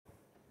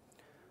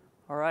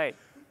All right.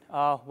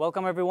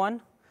 Welcome,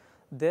 everyone.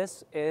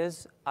 This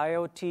is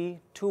IoT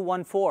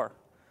 214.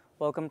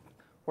 Welcome.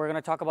 We're going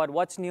to talk about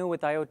what's new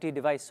with IoT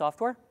device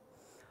software.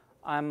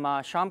 I'm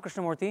Shyam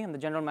Krishnamurthy. I'm the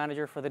general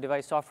manager for the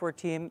device software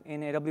team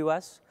in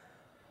AWS.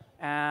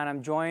 And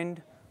I'm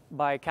joined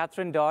by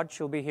Catherine Dodge.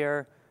 She'll be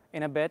here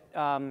in a bit.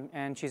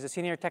 And she's a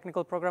senior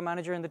technical program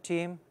manager in the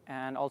team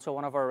and also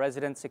one of our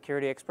resident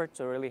security experts.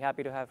 So really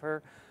happy to have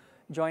her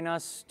join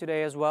us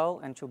today as well.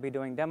 And she'll be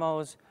doing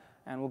demos.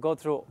 And we'll go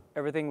through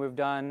everything we've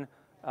done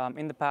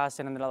in the past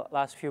and in the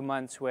last few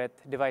months with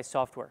device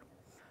software.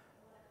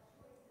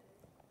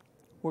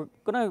 We're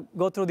going to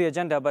go through the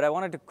agenda, but I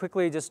wanted to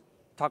quickly just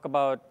talk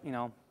about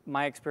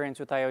my experience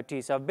with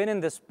IoT. So I've been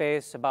in this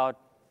space about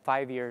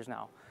 5 years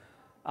now.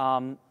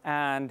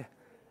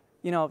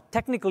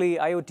 Technically,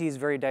 IoT is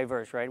very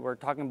diverse, right? We're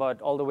talking about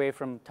all the way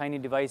from tiny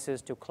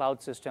devices to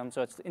cloud systems.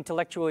 So it's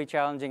intellectually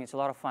challenging. It's a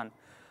lot of fun.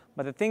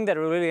 But the thing that I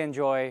really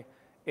enjoy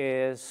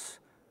is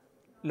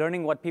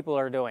learning what people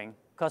are doing,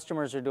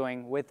 customers are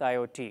doing with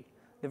IoT.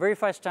 The very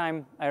first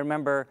time I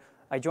remember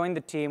I joined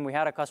the team, we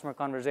had a customer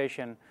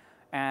conversation,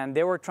 and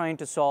they were trying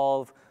to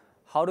solve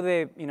how do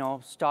they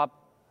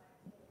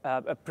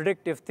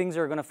predict if things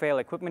are going to fail,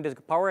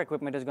 power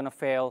equipment is going to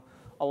fail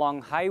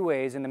along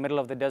highways in the middle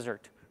of the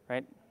desert,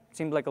 right? It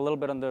seemed like a little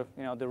bit on the,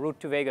 the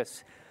route to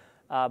Vegas,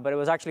 but it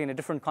was actually in a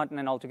different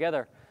continent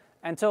altogether.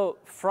 And so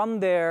from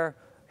there,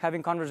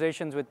 having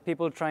conversations with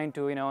people trying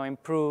to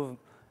improve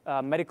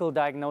medical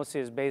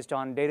diagnosis based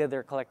on data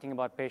they're collecting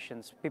about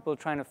patients, people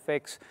trying to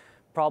fix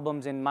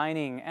problems in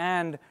mining,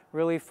 and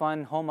really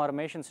fun home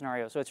automation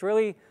scenarios. So it's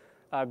really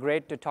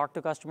great to talk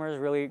to customers,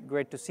 really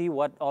great to see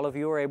what all of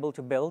you are able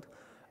to build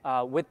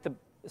with the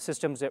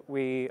systems that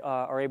we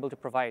are able to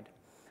provide.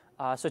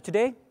 So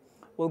today,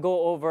 we'll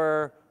go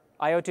over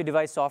IoT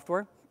device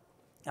software,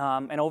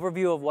 an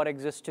overview of what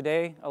exists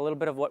today, a little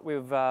bit of what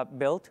we've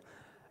built,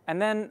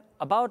 and then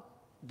about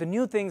the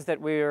new things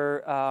that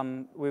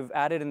we've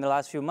added in the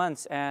last few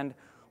months. And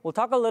we'll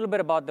talk a little bit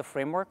about the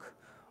framework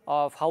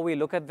of how we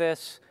look at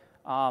this,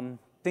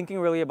 thinking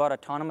really about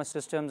autonomous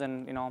systems.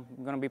 And I'm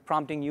going to be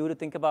prompting you to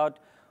think about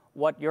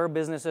what your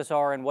businesses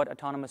are and what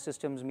autonomous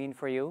systems mean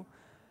for you,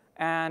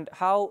 and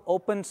how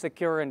open,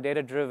 secure, and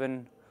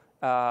data-driven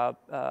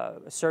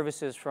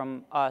services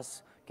from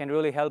us can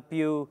really help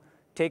you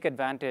take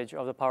advantage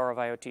of the power of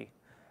IoT.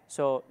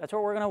 So that's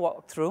what we're going to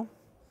walk through.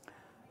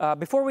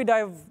 Before we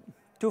dive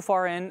too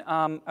far in,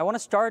 I want to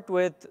start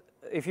with,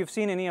 if you've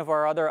seen any of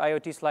our other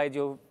IoT slides,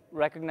 you'll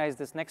recognize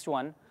this next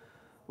one,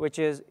 which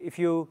is if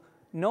you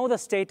know the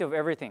state of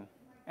everything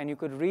and you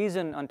could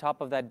reason on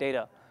top of that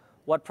data,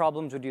 what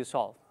problems would you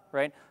solve,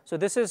 right? So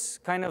this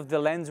is kind of the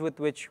lens with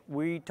which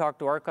we talk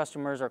to our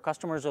customers. Our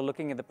customers are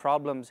looking at the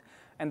problems.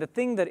 And the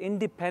thing that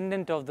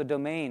independent of the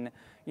domain,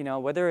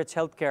 whether it's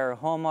healthcare,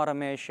 home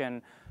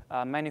automation,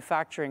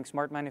 manufacturing,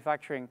 smart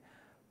manufacturing,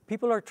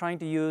 people are trying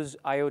to use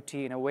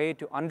IoT in a way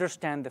to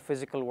understand the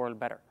physical world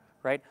better,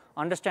 right?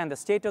 Understand the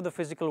state of the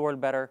physical world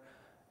better,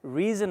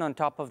 reason on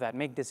top of that,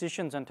 make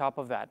decisions on top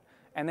of that,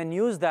 and then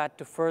use that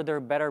to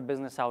further better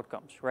business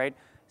outcomes, right?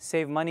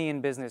 Save money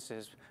in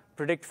businesses,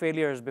 predict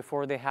failures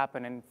before they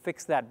happen, and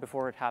fix that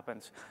before it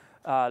happens.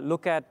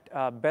 Look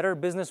at better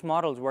business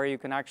models where you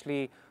can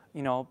actually,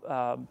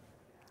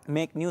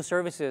 make new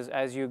services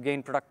as you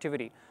gain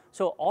productivity.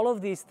 So all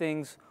of these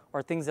things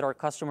are things that our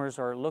customers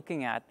are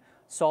looking at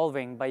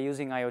solving by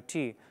using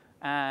IoT.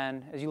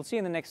 And as you'll see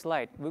in the next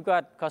slide, we've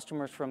got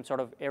customers from sort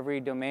of every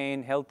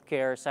domain: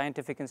 healthcare,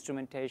 scientific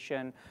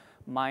instrumentation,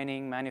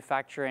 mining,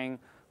 manufacturing,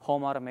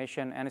 home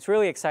automation. And it's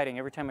really exciting.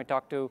 Every time I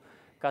talk to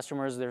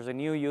customers, there's a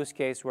new use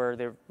case where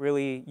they've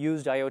really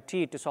used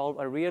IoT to solve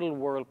a real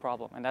world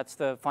problem. And that's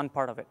the fun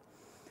part of it.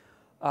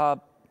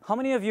 How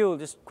many of you,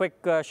 just quick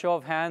show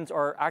of hands,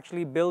 are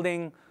actually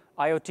building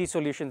IoT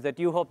solutions that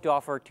you hope to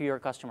offer to your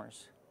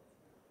customers?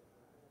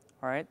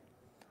 All right.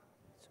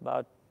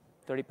 About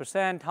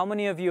 30%. How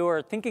many of you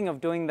are thinking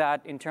of doing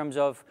that in terms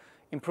of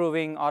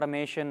improving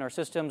automation or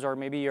systems, or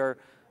maybe your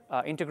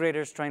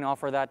integrators trying to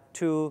offer that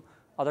to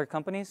other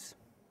companies?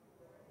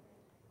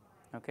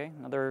 Okay,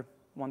 another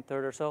 1/3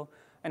 or so.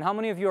 And how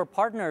many of you are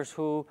partners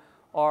who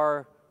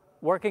are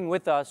working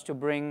with us to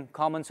bring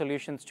common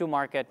solutions to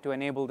market to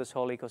enable this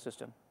whole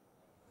ecosystem?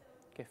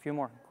 Okay, a few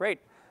more.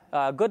 Great.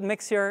 Good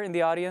mix here in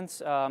the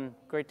audience.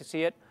 Great to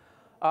see it.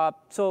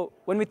 So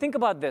when we think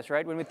about this,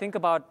 right, when we think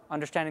about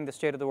understanding the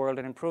state of the world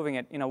and improving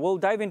it, we'll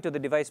dive into the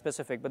device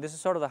specific, but this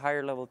is sort of the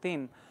higher level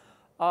theme.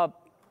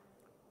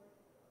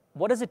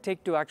 What does it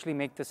take to actually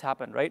make this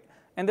happen, right?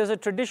 And there's a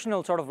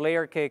traditional sort of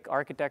layer cake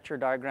architecture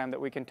diagram that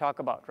we can talk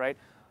about, right?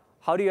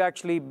 How do you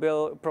actually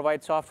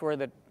provide software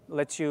that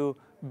lets you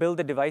build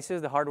the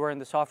devices, the hardware and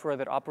the software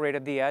that operate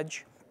at the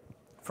edge,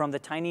 from the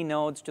tiny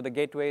nodes to the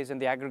gateways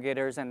and the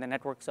aggregators and the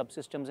network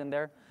subsystems in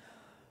there,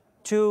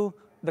 to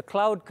the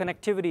cloud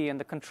connectivity and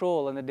the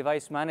control and the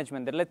device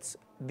management that lets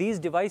these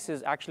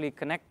devices actually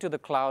connect to the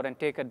cloud and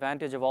take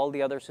advantage of all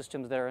the other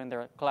systems that are in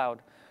their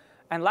cloud.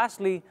 And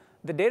lastly,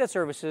 the data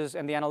services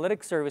and the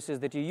analytics services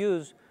that you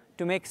use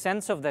to make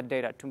sense of that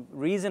data, to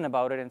reason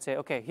about it and say,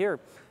 okay, here,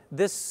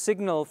 this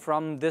signal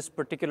from this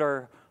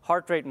particular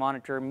heart rate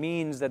monitor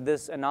means that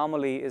this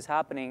anomaly is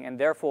happening, and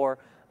therefore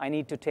I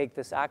need to take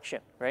this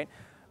action, right?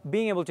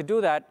 Being able to do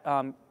that,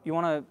 you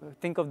want to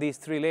think of these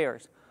 3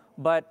 layers.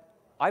 But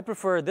I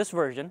prefer this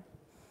version,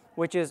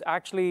 which is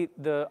actually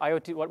the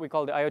IoT, what we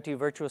call the IoT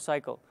virtuous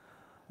cycle.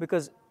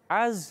 Because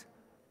as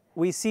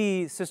we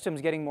see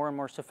systems getting more and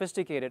more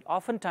sophisticated,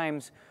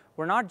 oftentimes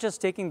we're not just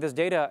taking this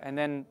data and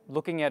then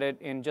looking at it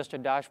in just a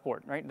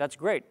dashboard, right? That's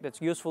great, that's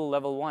useful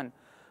level 1.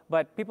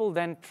 But people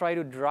then try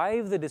to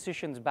drive the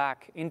decisions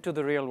back into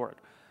the real world.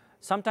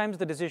 Sometimes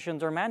the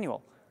decisions are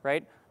manual,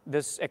 right?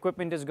 This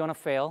equipment is going to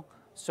fail,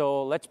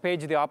 so let's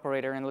page the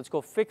operator and let's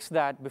go fix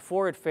that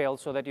before it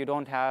fails so that you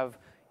don't have,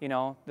 you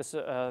know, this,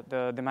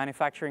 the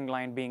manufacturing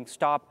line being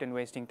stopped and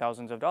wasting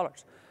thousands of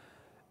dollars.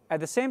 At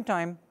the same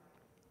time,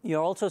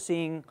 you're also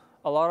seeing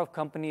a lot of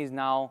companies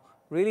now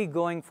really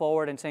going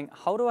forward and saying,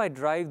 how do I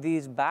drive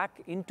these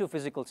back into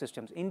physical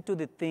systems, into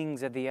the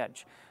things at the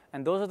edge?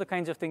 And those are the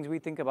kinds of things we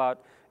think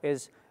about,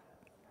 is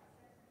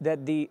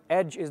that the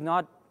edge is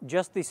not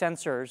just the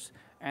sensors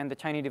and the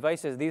tiny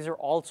devices. These are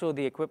also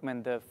the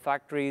equipment, the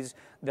factories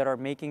that are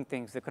making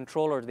things, the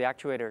controllers, the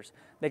actuators,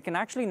 that can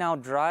actually now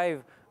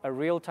drive a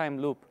real-time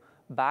loop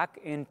back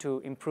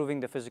into improving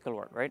the physical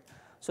world, right?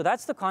 So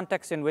that's the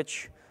context in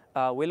which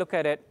we look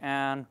at it,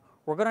 and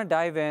we're going to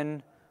dive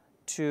in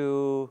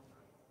to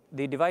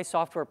the device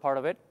software part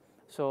of it.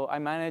 So I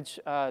manage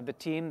the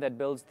team that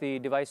builds the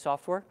device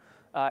software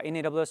in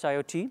AWS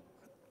IoT.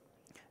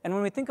 And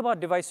when we think about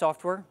device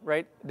software,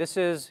 right, this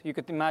is, you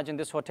could imagine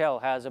this hotel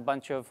has a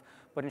bunch of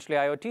potentially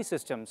IoT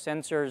systems,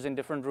 sensors in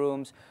different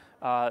rooms,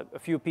 a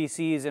few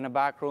PCs in a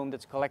back room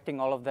that's collecting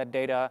all of that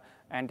data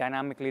and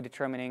dynamically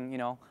determining, you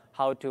know,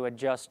 how to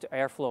adjust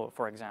airflow,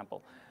 for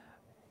example.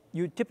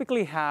 You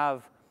typically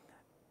have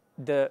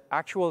the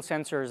actual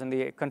sensors and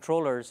the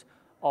controllers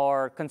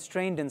are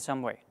constrained in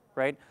some way,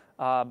 right?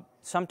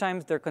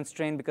 Sometimes they're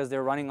constrained because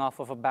they're running off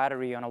of a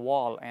battery on a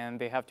wall and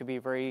they have to be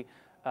very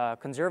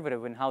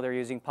conservative in how they're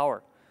using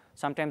power.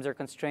 Sometimes they're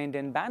constrained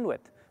in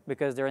bandwidth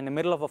because they're in the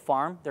middle of a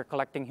farm, they're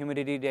collecting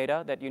humidity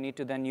data that you need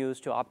to then use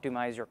to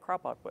optimize your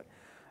crop output.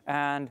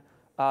 And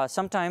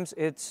sometimes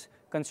it's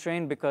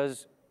constrained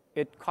because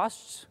it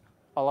costs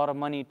a lot of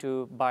money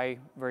to buy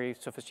very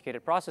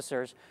sophisticated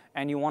processors,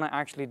 and you want to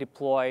actually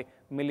deploy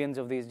millions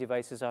of these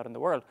devices out in the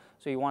world.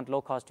 So you want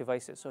low-cost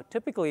devices. So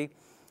typically,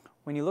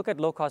 when you look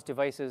at low-cost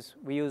devices,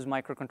 we use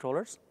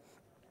microcontrollers.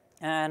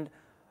 And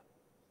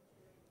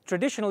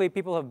traditionally,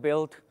 people have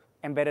built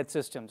embedded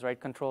systems, right?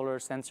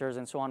 Controllers, sensors,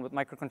 and so on. With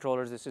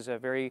microcontrollers, this is a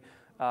very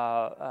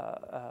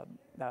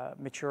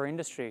mature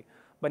industry.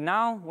 But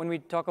now, when we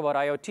talk about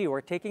IoT,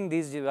 we're taking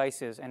these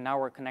devices, and now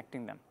we're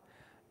connecting them.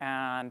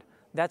 And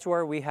that's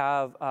where we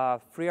have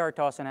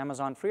FreeRTOS and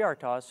Amazon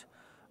FreeRTOS,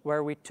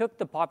 where we took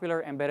the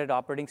popular embedded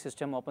operating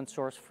system, open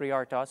source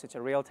FreeRTOS. It's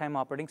a real-time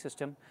operating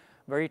system,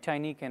 very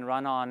tiny, can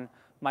run on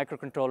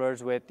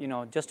microcontrollers with, you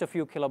know, just a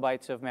few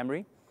kilobytes of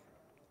memory.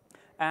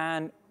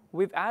 And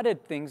we've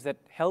added things that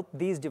help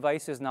these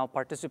devices now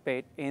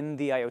participate in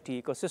the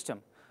IoT ecosystem.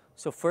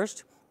 So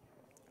first,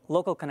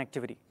 local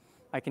connectivity.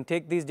 I can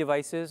take these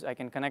devices, I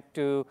can connect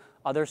to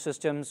other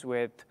systems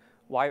with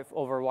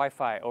over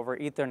Wi-Fi, over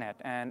Ethernet.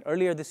 And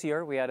earlier this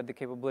year, we added the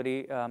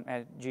capability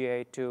at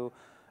GA to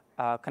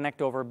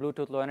connect over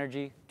Bluetooth Low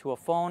Energy to a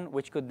phone,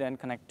 which could then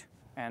connect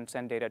and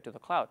send data to the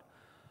cloud.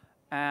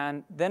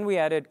 And then we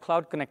added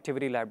cloud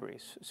connectivity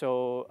libraries.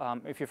 So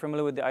if you're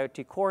familiar with the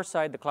IoT Core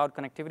side, the cloud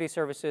connectivity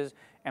services,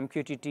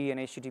 MQTT and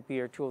HTTP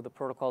are 2 of the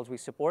protocols we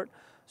support.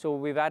 So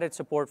we've added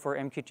support for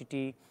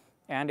MQTT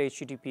and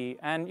HTTP.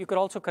 And you could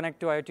also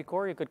connect to IoT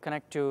Core. You could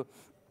connect to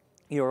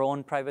your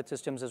own private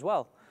systems as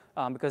well.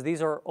 Because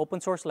these are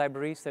open source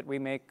libraries that we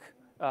make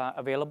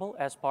available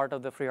as part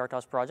of the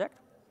FreeRTOS project.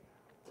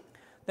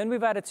 Then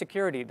we've added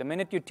security. The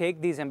minute you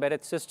take these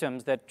embedded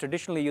systems that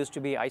traditionally used to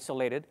be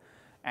isolated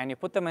and you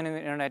put them in the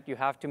internet, you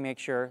have to make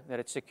sure that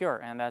it's secure.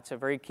 And that's a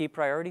very key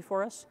priority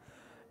for us.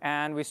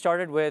 And we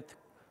started with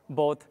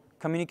both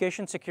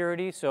communication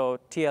security, so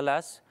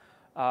TLS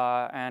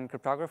and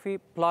cryptography,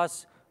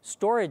 plus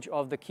storage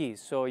of the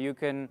keys. So you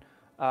can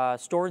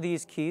store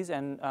these keys,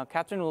 and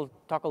Catherine will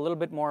talk a little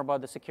bit more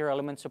about the secure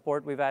element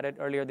support we've added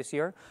earlier this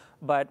year.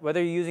 But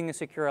whether you're using a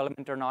secure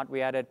element or not,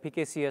 we added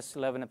PKCS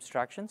 11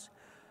 abstractions.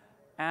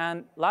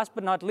 And last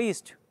but not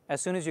least,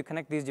 as soon as you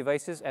connect these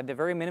devices, at the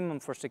very minimum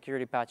for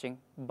security patching,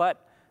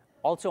 but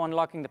also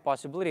unlocking the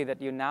possibility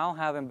that you now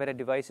have embedded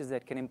devices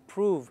that can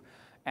improve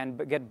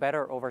and get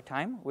better over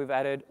time, we've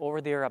added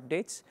over-the-air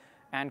updates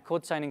and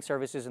code signing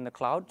services in the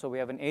cloud. So we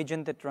have an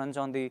agent that runs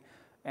on the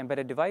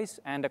embedded device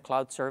and a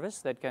cloud service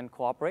that can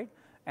cooperate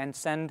and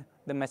send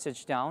the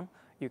message down.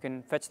 You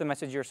can fetch the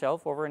message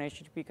yourself over an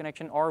HTTP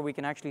connection, or we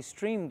can actually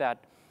stream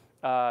that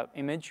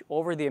image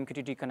over the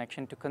MQTT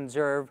connection to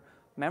conserve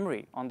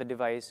memory on the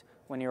device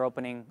when you're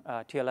opening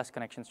TLS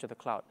connections to the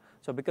cloud.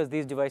 So because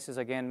these devices,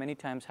 again, many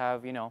times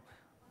have, you know,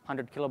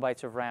 100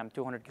 kilobytes of RAM,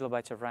 200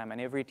 kilobytes of RAM, and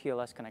every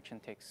TLS connection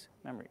takes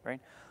memory, right?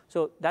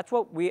 So that's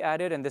what we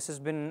added, and this has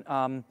been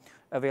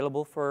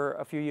available for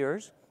a few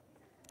years.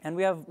 And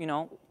we have,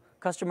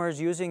 customers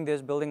using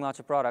this, building lots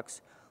of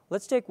products.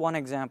 Let's take one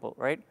example,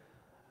 right?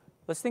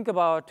 Let's think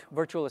about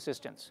virtual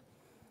assistants.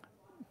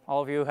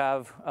 All of you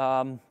have,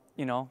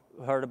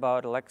 heard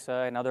about Alexa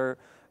and other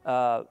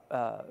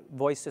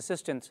voice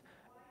assistants.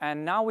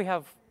 And now we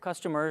have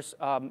customers,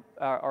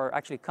 or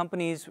actually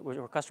companies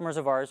or customers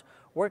of ours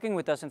working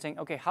with us and saying,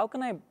 okay, how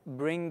can I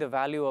bring the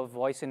value of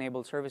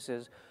voice-enabled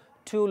services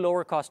to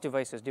lower-cost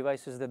devices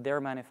that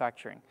they're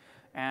manufacturing?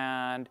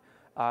 And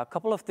a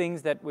couple of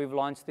things that we've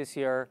launched this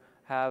year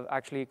have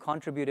actually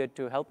contributed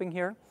to helping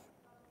here.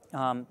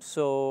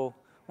 So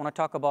I want to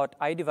talk about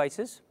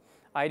iDevices.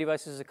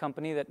 iDevices is a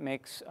company that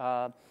makes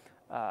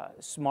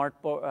smart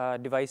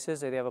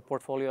devices. They have a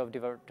portfolio of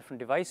different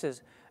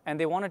devices, and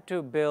they wanted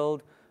to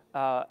build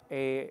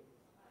a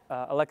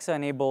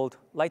Alexa-enabled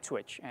light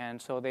switch.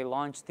 And so they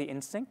launched the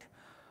Instinct,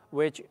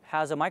 which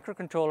has a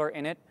microcontroller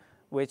in it,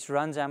 which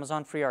runs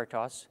Amazon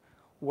FreeRTOS,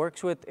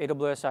 works with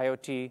AWS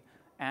IoT,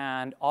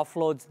 and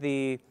offloads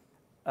the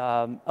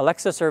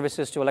Alexa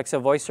services to Alexa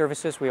voice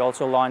services. We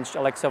also launched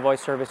Alexa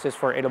voice services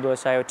for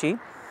AWS IoT.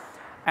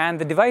 And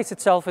the device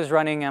itself is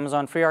running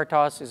Amazon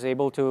FreeRTOS, is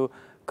able to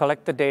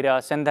collect the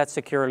data, send that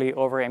securely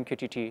over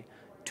MQTT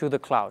to the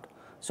cloud.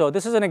 So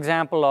this is an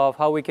example of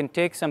how we can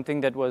take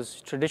something that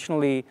was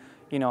traditionally,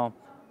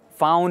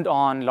 found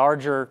on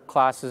larger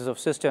classes of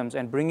systems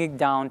and bring it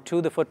down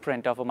to the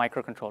footprint of a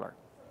microcontroller.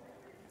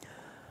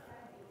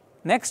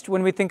 Next,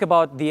 when we think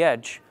about the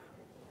edge,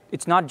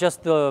 it's not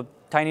just the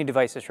tiny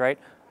devices, right?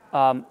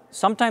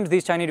 Sometimes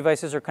these tiny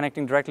devices are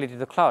connecting directly to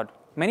the cloud.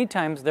 Many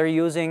times they're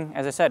using,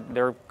 as I said,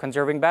 they're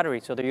conserving battery,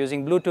 so they're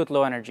using Bluetooth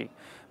Low Energy.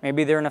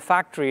 Maybe they're in a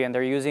factory and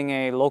they're using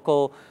a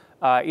local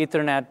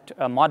Ethernet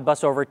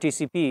Modbus over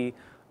TCP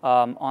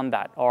on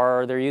that,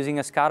 or they're using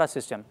a SCADA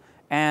system.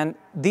 And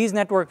these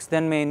networks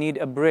then may need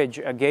a bridge,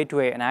 a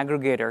gateway, an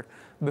aggregator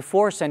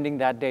before sending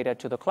that data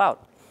to the cloud.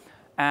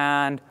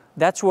 And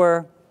that's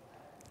where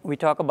we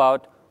talk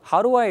about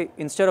how do I,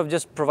 instead of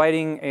just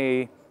providing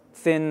a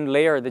thin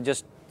layer that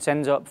just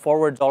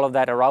forwards all of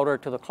that, a router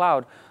to the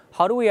cloud,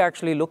 how do we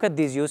actually look at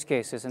these use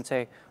cases and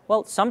say,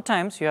 well,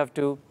 sometimes you have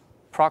to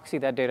proxy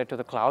that data to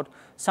the cloud.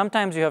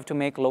 Sometimes you have to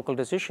make local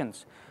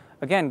decisions.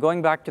 Again,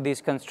 going back to these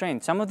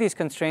constraints, some of these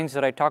constraints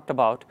that I talked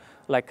about,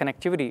 like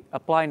connectivity,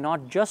 apply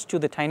not just to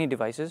the tiny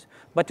devices,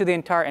 but to the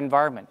entire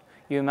environment.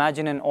 You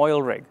imagine an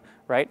oil rig,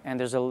 right? And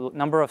there's a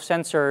number of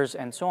sensors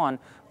and so on,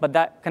 but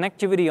that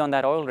connectivity on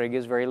that oil rig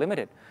is very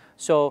limited.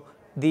 So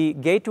the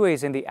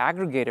gateways and the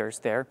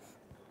aggregators there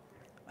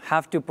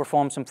have to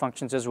perform some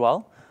functions as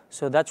well.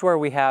 So that's where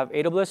we have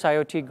AWS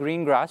IoT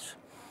Greengrass,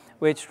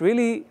 which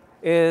really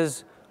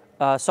is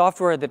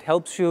software that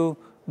helps you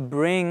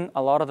bring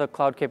a lot of the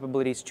cloud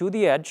capabilities to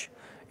the edge.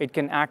 It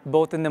can act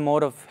both in the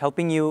mode of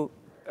helping you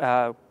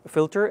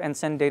filter and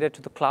send data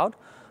to the cloud,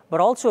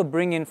 but also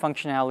bring in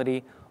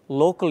functionality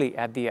locally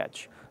at the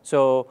edge.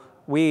 So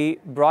we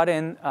brought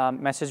in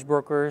message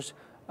brokers,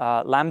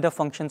 Lambda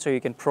functions, so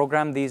you can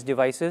program these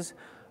devices,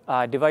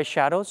 device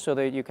shadows, so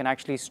that you can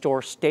actually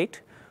store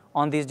state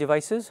on these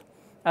devices,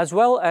 as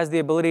well as the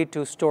ability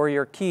to store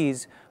your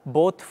keys,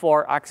 both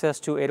for access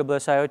to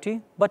AWS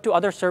IoT, but to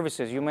other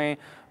services. You may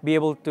be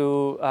able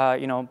to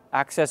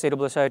access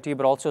AWS IoT,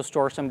 but also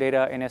store some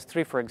data in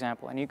S3, for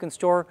example. And you can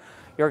store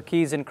your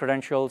keys and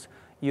credentials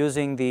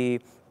using the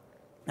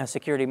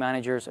security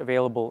managers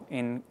available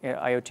in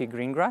IoT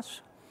Greengrass.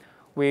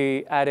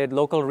 We added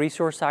local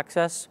resource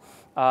access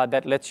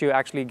that lets you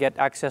actually get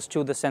access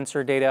to the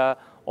sensor data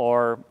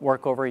or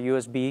work over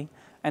USB.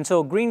 And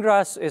so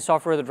Greengrass is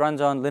software that runs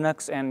on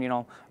Linux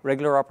and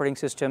regular operating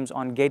systems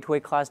on gateway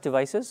class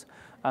devices.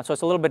 So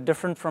it's a little bit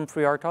different from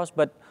FreeRTOS,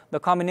 but the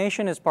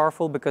combination is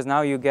powerful because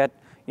now you get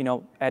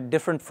at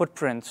different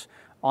footprints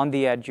on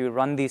the edge, you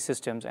run these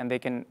systems and they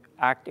can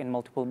act in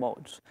multiple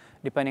modes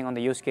depending on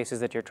the use cases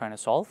that you're trying to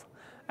solve.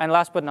 And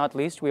last but not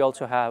least, we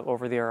also have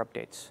over-the-air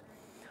updates.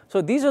 So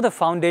these are the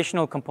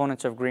foundational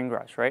components of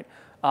Greengrass, right?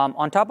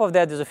 On top of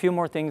that, there's a few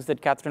more things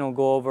that Catherine will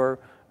go over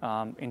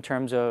in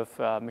terms of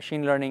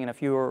machine learning and a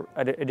few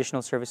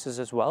additional services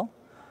as well.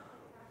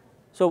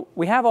 So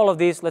we have all of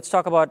these. Let's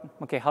talk about,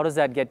 okay, how does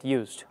that get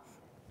used?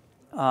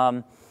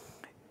 I'm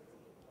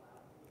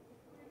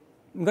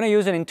going to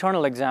use an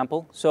internal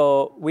example.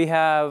 So we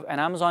have an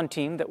Amazon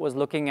team that was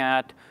looking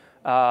at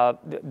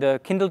the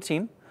Kindle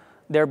team.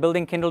 They're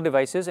building Kindle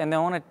devices, and they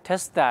want to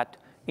test that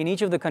in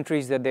each of the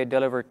countries that they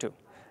deliver to.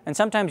 And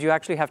sometimes you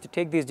actually have to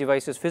take these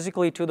devices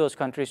physically to those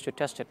countries to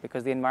test it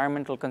because the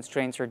environmental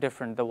constraints are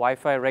different. The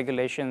Wi-Fi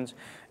regulations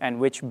and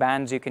which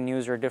bands you can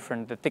use are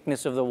different. The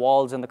thickness of the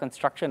walls and the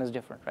construction is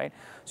different, right?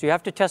 So you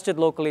have to test it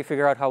locally,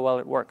 figure out how well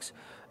it works.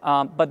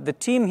 But the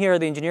team here,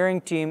 the engineering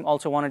team,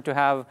 also wanted to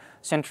have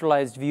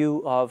centralized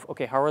view of,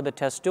 okay, how are the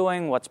tests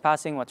doing? What's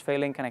passing? What's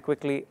failing? Can I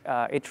quickly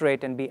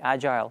iterate and be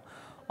agile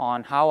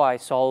on how I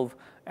solve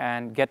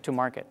and get to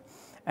market?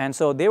 And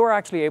so they were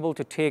actually able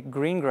to take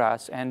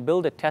Greengrass and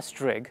build a test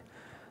rig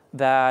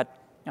that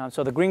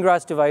So the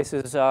Greengrass device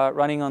is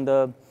running on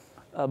the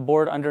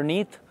board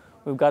underneath.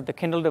 We've got the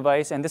Kindle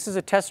device, and this is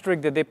a test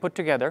rig that they put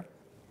together,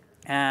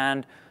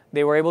 and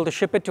they were able to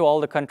ship it to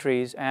all the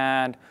countries,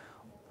 and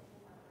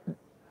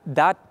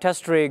that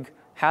test rig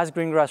has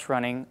Greengrass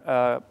running.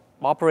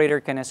 Operator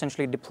can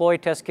essentially deploy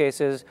test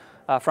cases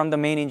from the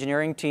main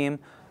engineering team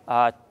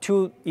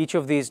to each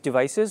of these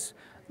devices.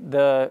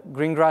 The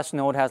Greengrass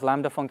node has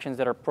Lambda functions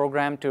that are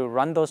programmed to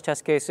run those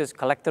test cases,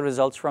 collect the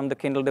results from the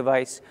Kindle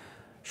device,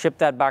 ship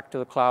that back to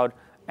the cloud,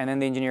 and then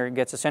the engineer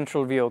gets a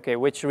central view, okay,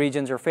 which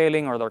regions are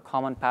failing, or there are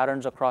common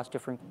patterns across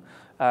different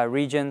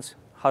regions,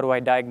 how do I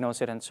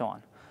diagnose it, and so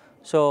on.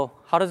 So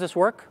how does this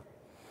work?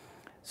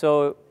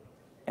 So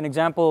an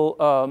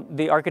example,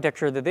 the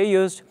architecture that they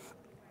used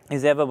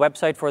is they have a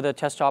website for the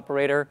test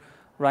operator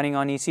running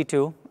on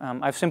EC2.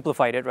 I've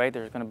simplified it, right?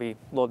 There's going to be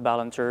load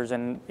balancers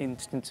and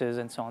instances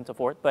and so on and so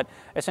forth. But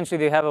essentially,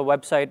 they have a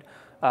website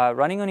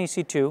running on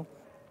EC2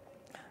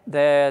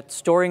 that's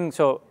storing.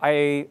 So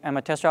I am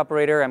a test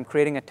operator. I'm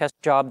creating a test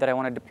job that I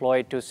want to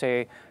deploy to,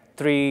 say,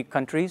 3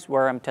 countries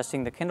where I'm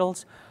testing the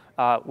Kindles.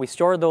 We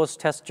store those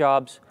test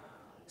jobs,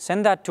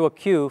 send that to a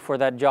queue for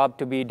that job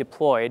to be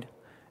deployed,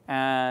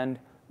 and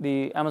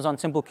the Amazon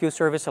Simple Queue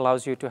service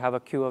allows you to have a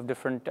queue of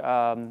different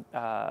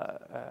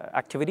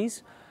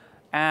activities.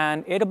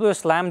 And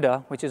AWS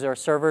Lambda, which is our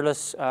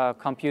serverless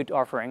compute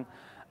offering,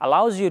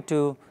 allows you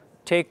to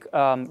take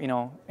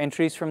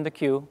entries from the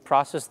queue,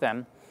 process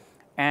them,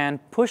 and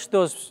push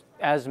those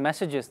as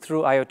messages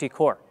through IoT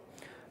Core.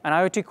 And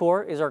IoT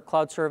Core is our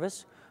cloud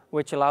service,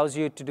 which allows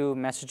you to do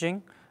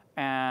messaging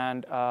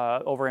and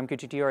over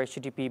MQTT or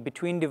HTTP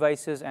between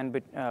devices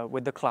and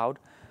with the cloud.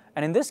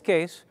 And in this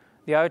case,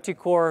 the IoT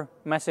Core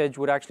message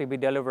would actually be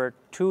delivered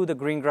to the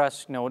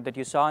Greengrass node that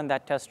you saw in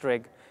that test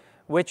rig,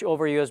 which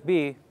over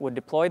USB would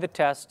deploy the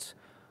tests,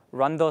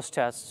 run those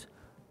tests,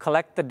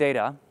 collect the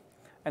data,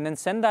 and then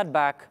send that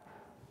back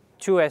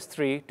to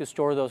S3 to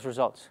store those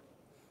results.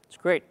 It's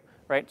great,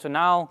 right? So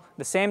now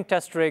the same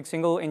test rig,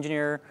 single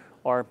engineer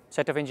or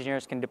set of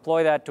engineers can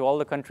deploy that to all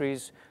the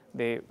countries.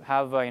 They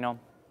have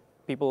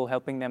people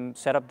helping them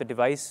set up the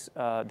device,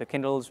 the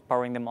Kindles,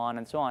 powering them on,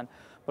 and so on.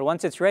 But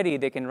once it's ready,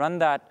 they can run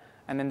that,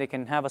 and then they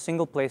can have a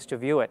single place to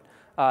view it.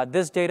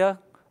 This data,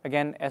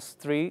 again,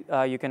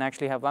 S3, you can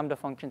actually have Lambda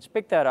functions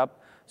pick that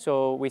up.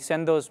 So we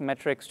send those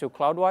metrics to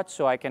CloudWatch,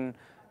 so I can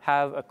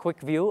have a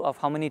quick view of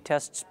how many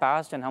tests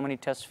passed and how many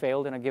tests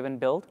failed in a given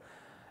build.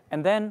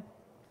 And then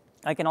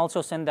I can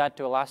also send that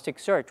to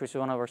Elasticsearch, which is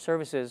one of our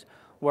services,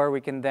 where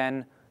we can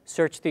then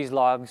search these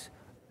logs,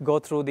 go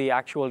through the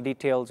actual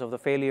details of the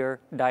failure,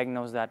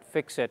 diagnose that,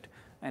 fix it,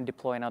 and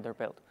deploy another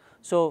build.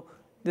 So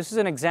this is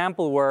an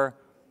example where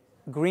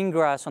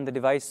Greengrass on the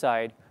device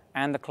side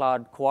and the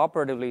cloud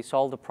cooperatively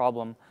solve the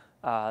problem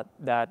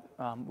that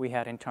we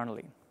had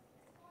internally.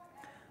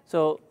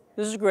 So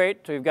this is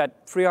great. So you've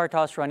got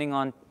FreeRTOS running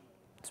on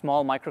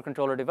small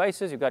microcontroller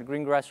devices. You've got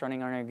Greengrass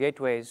running on your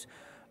gateways.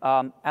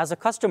 As a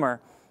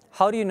customer,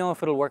 how do you know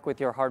if it'll work with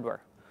your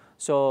hardware?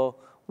 So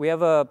we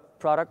have a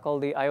product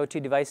called the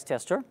IoT Device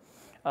Tester.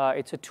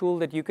 It's a tool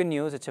that you can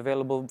use. It's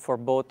available for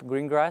both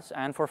Greengrass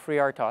and for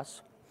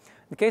FreeRTOS.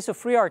 In the case of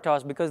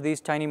FreeRTOS, because these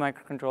tiny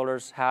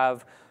microcontrollers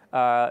have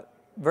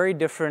very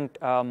different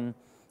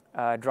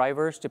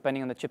drivers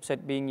depending on the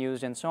chipset being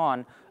used and so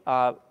on,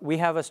 we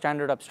have a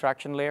standard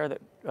abstraction layer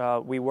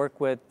that we work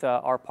with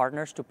our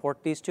partners to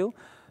port these to.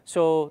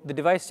 So the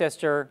device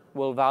tester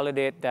will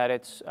validate that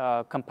it's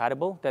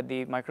compatible, that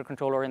the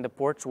microcontroller and the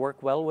ports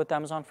work well with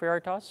Amazon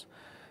FreeRTOS.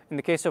 In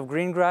the case of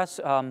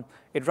Greengrass,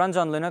 it runs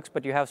on Linux,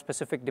 but you have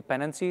specific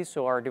dependencies,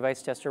 so our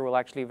device tester will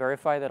actually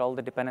verify that all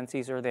the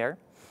dependencies are there.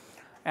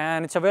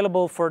 And it's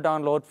available for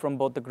download from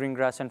both the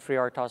Greengrass and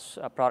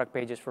FreeRTOS product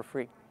pages for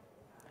free.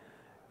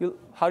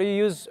 How do you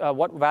use,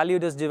 what value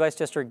does Device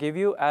Tester give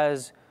you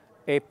as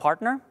a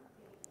partner?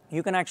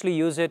 You can actually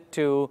use it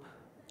to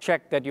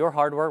check that your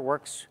hardware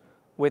works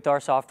with our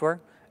software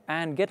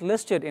and get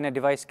listed in a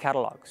device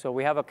catalog. So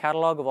we have a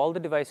catalog of all the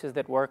devices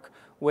that work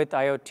with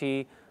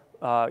IoT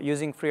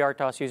using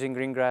FreeRTOS, using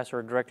Greengrass,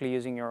 or directly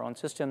using your own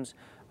systems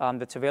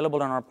that's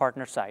available on our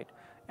partner site.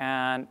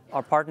 And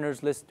our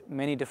partners list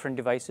many different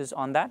devices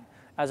on that.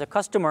 As a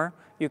customer,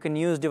 you can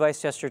use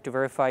Device Tester to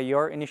verify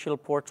your initial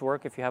ports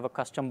work if you have a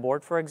custom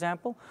board, for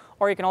example.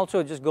 Or you can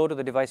also just go to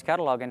the device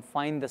catalog and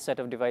find the set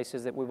of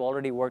devices that we've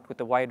already worked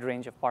with a wide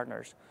range of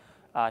partners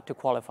to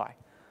qualify.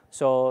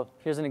 So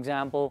here's an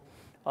example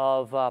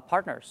of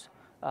partners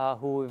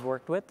who we've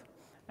worked with.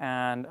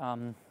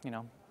 And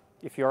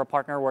if you're a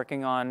partner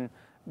working on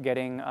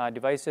getting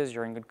devices,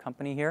 you're in good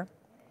company here.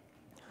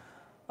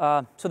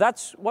 So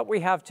that's what we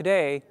have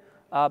today.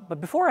 But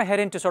before I head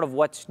into sort of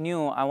what's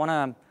new, I want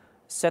to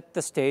set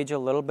the stage a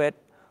little bit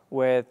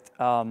with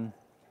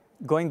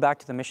going back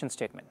to the mission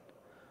statement,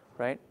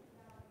 right?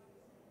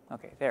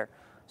 OK, there.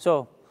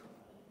 So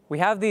we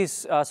have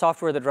these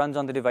software that runs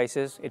on the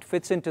devices. It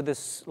fits into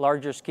this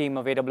larger scheme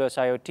of AWS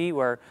IoT,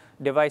 where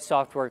device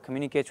software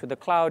communicates with the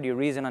cloud. You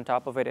reason on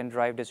top of it and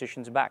drive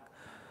decisions back.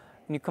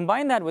 And you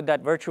combine that with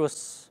that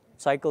virtuous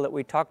cycle that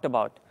we talked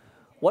about.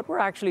 What we're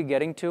actually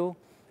getting to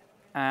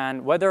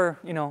and whether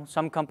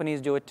some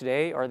companies do it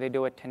today or they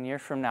do it 10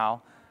 years from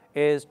now,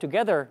 is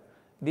together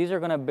these are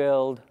going to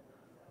build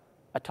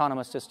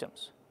autonomous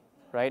systems,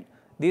 right?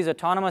 These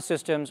autonomous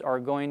systems are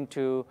going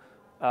to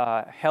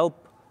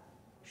help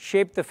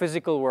shape the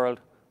physical world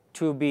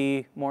to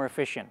be more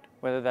efficient,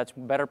 whether that's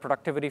better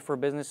productivity for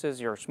businesses,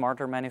 your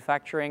smarter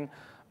manufacturing,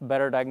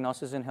 better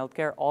diagnosis in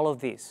healthcare, all of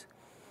these.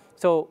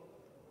 So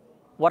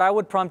what I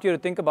would prompt you to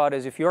think about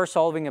is if you're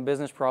solving a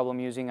business problem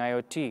using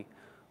IoT,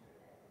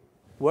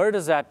 what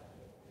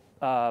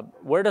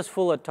does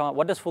full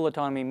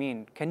autonomy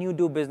mean? Can you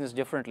do business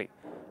differently,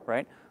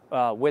 right?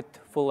 With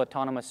full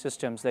autonomous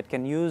systems that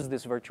can use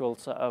this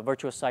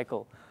virtuous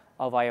cycle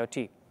of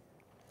IoT.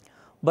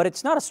 But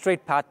it's not a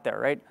straight path there,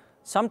 right?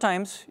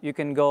 Sometimes you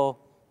can go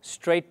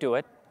straight to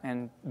it,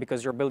 and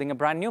because you're building a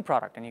brand new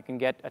product and you can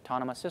get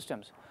autonomous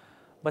systems.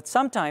 But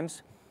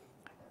sometimes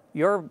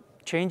you're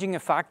changing a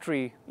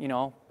factory,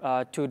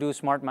 to do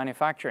smart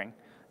manufacturing.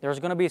 There's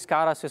going to be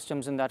SCADA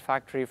systems in that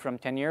factory from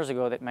 10 years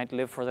ago that might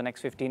live for the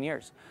next 15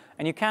 years.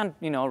 And you can't,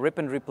 rip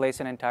and replace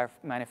an entire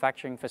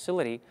manufacturing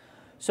facility.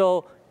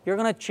 So you're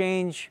going to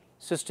change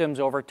systems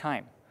over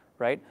time,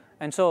 right?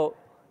 And so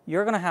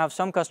you're going to have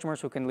some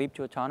customers who can leap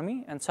to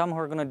autonomy and some who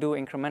are going to do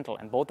incremental,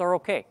 and both are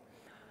okay.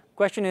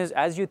 Question is,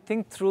 as you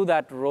think through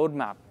that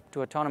roadmap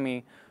to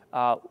autonomy,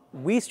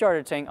 we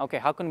started saying, okay,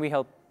 how can we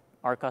help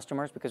our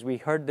customers? Because we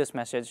heard this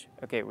message,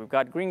 okay, we've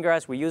got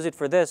Greengrass, we use it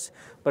for this,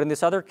 but in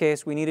this other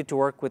case, we needed to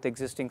work with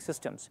existing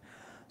systems.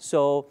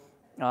 So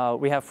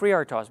we have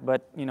FreeRTOS,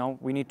 but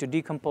we need to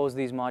decompose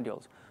these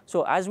modules.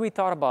 So as we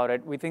thought about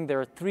it, we think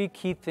there are 3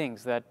 key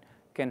things that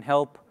can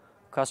help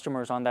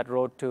customers on that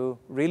road to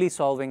really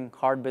solving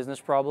hard business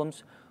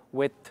problems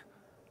with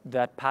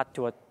that path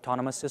to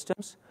autonomous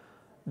systems.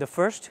 The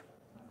first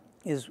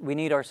is we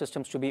need our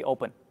systems to be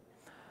open.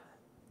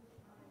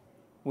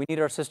 We need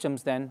our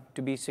systems then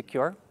to be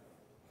secure,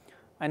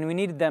 and we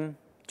need them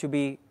to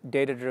be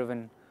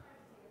data-driven.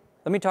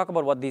 Let me talk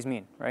about what these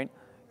mean, right?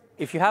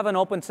 If you have an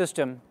open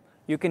system,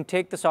 you can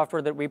take the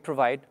software that we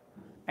provide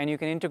and you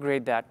can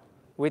integrate that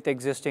with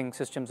existing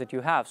systems that you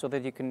have so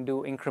that you can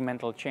do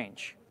incremental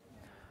change.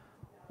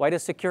 Why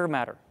does secure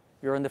matter?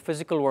 You're in the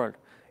physical world.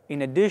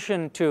 In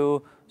addition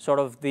to sort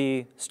of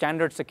the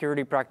standard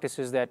security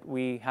practices that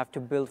we have to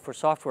build for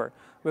software,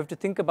 we have to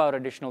think about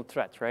additional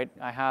threats, right?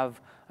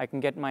 I can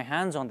get my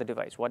hands on the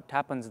device. What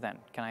happens then?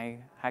 Can I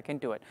hack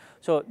into it?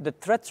 So the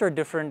threats are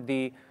different.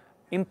 The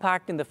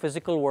impact in the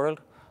physical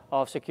world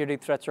of security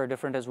threats are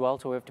different as well,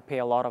 so we have to pay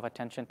a lot of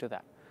attention to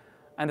that.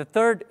 And the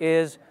third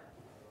is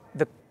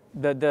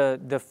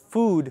the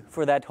food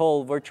for that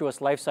whole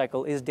virtuous life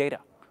cycle is data,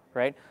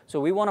 right? So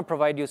we want to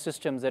provide you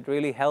systems that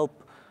really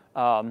help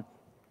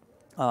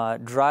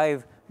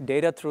drive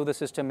data through the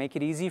system, make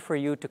it easy for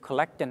you to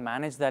collect and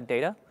manage that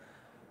data.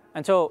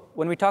 And so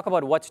when we talk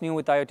about what's new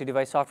with IoT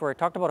device software, I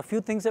talked about a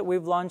few things that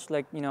we've launched,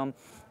 like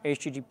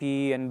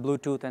HTTP and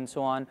Bluetooth and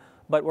so on.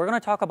 But we're going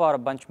to talk about a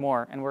bunch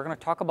more, and we're going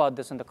to talk about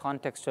this in the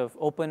context of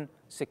open,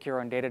 secure,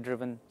 and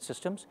data-driven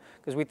systems,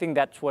 because we think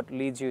that's what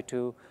leads you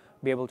to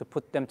be able to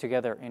put them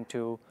together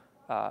into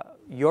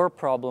your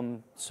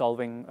problem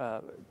solving,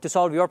 to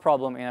solve your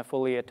problem in a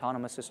fully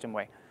autonomous system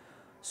way.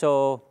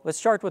 So let's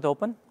start with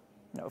open.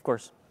 Of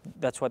course,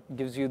 that's what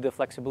gives you the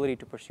flexibility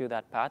to pursue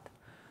that path.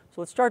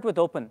 So let's start with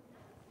open.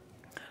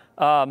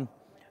 We'll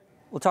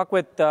talk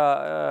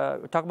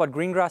about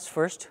Greengrass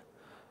first.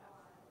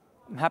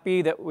 I'm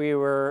happy that we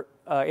were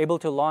able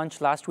to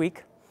launch last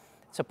week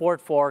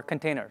support for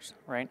containers,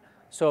 right?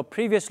 So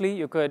previously,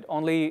 you could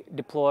only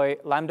deploy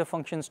Lambda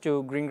functions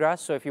to Greengrass.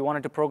 So if you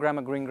wanted to program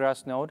a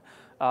Greengrass node,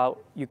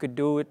 you could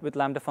do it with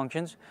Lambda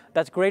functions.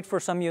 That's great for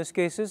some use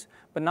cases,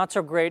 but not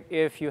so great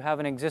if you have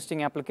an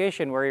existing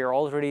application where you're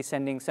already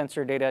sending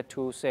sensor data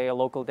to, say, a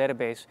local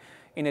database,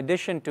 in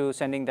addition to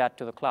sending that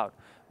to the cloud.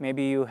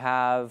 Maybe you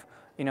have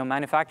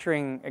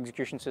manufacturing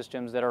execution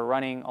systems that are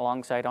running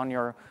alongside on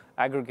your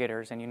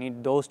aggregators, and you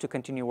need those to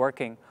continue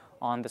working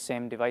on the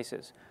same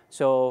devices.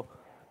 So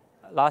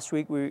last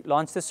week, we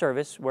launched this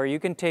service where you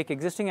can take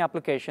existing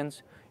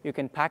applications, you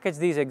can package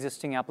these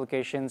existing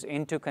applications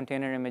into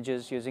container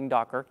images using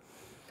Docker,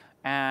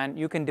 and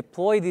you can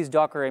deploy these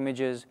Docker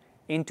images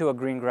into a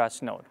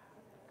Greengrass node.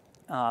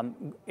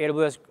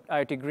 AWS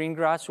IoT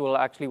Greengrass will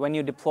actually, when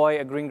you deploy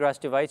a Greengrass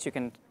device, you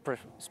can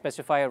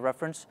specify a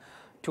reference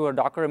to a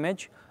Docker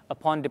image.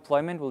 Upon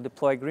deployment, we'll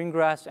deploy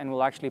Greengrass, and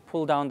we'll actually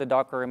pull down the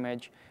Docker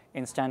image,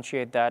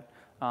 instantiate that.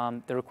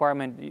 The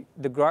requirement,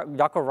 the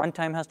Docker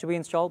runtime has to be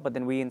installed, but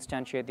then we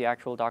instantiate the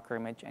actual Docker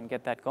image and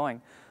get that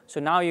going. So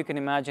now you can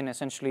imagine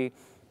essentially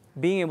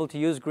being able to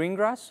use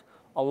Greengrass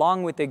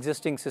along with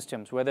existing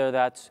systems, whether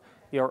that's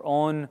your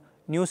own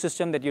new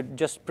system that you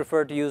just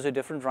prefer to use a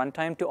different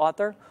runtime to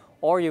author,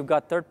 or you've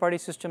got third-party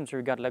systems, or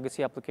you've got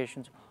legacy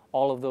applications.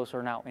 All of those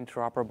are now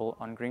interoperable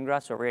on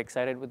Greengrass, so we're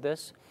excited with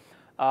this.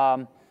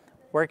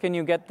 Where can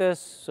you get this?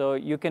 So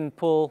you can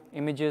pull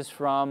images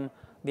from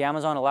the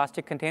Amazon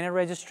Elastic Container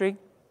Registry.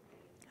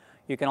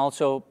 You can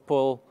also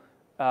pull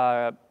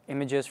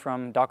images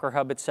from Docker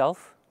Hub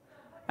itself.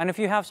 And if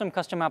you have some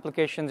custom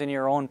applications in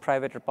your own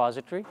private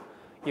repository,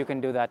 you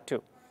can do that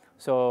too.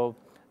 So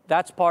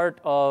that's part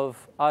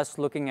of us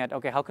looking at,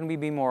 okay, how can we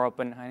be more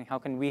open, and how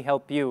can we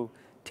help you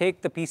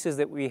take the pieces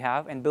that we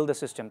have and build a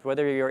system,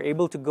 whether you're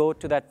able to go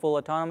to that full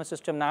autonomous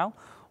system now,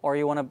 or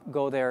you want to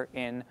go there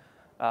in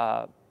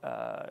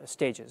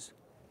stages.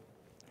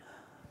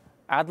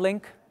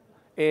 AdLink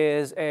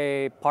is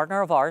a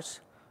partner of ours.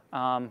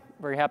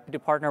 Very happy to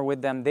partner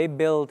with them. They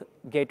build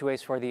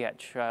gateways for the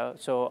edge.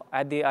 So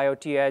at the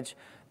IoT edge,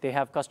 they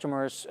have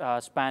customers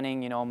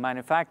spanning,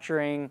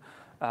 manufacturing,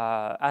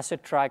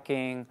 asset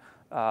tracking,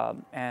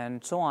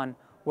 and so on,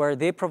 where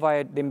they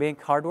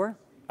make hardware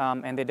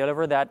and they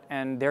deliver that,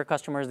 and their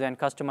customers then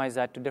customize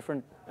that to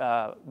different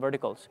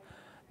verticals.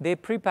 They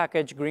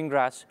prepackage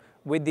Greengrass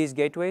with these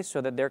gateways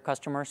so that their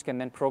customers can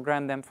then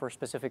program them for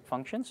specific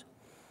functions.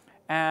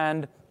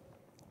 And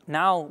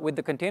now with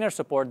the container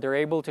support, they're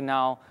able to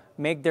now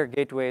make their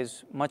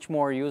gateways much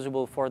more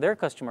usable for their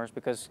customers,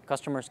 because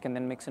customers can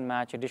then mix and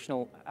match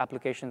additional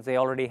applications they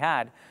already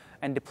had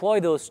and deploy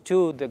those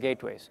to the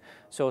gateways.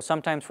 So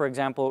sometimes, for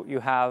example, you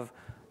have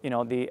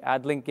the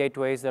AdLink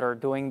gateways that are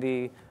doing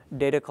the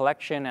data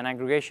collection and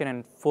aggregation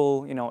and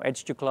full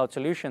edge to cloud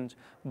solutions,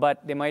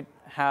 but they might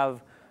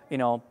have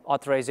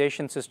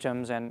authorization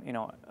systems and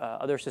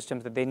other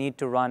systems that they need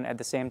to run at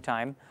the same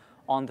time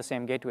on the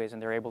same gateways,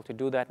 and they're able to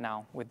do that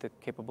now with the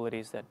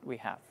capabilities that we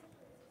have.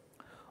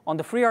 On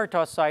the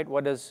FreeRTOS side,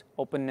 what does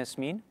openness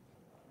mean?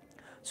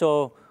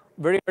 So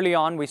very early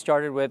on, we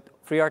started with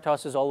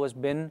FreeRTOS has always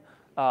been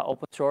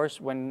open source.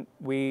 When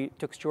we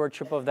took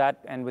stewardship of that,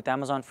 and with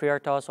Amazon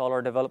FreeRTOS, all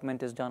our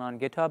development is done on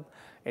GitHub.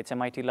 It's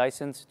MIT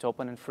licensed, it's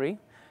open and free.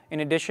 In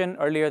addition,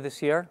 earlier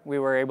this year, we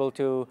were able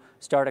to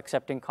start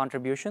accepting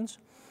contributions.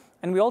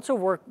 And we also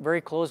work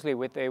very closely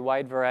with a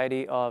wide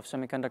variety of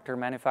semiconductor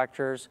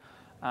manufacturers.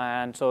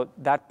 And so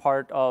that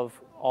part of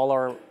all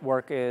our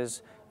work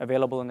is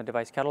available in the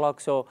device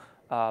catalog. So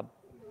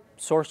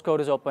source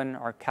code is open.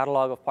 Our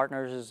catalog of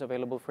partners is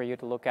available for you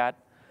to look at.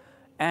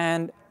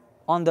 And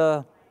on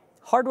the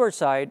hardware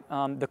side,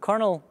 the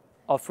kernel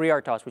of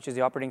FreeRTOS, which is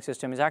the operating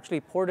system, is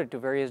actually ported to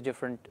various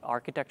different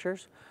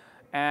architectures.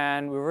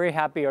 And we're very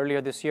happy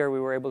earlier this year we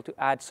were able to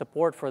add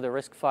support for the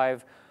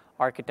RISC-V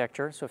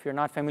architecture. So if you're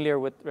not familiar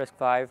with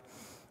RISC-V,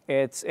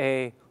 it's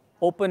a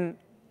open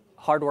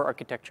hardware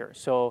architecture.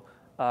 So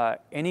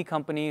any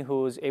company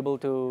who's able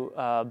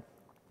to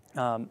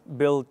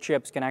build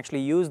chips can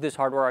actually use this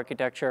hardware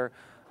architecture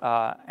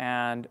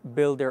and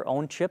build their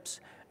own chips.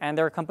 And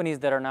there are companies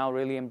that are now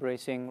really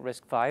embracing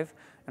RISC-V.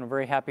 And we're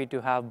very happy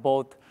to have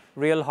both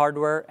real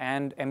hardware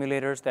and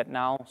emulators that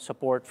now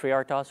support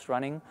FreeRTOS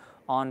running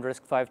on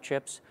RISC-V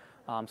chips.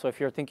 So if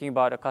you're thinking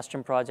about a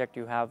custom project,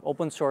 you have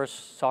open source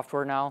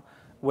software now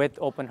with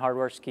open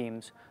hardware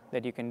schemes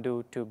that you can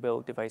do to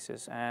build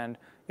devices. And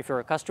if you're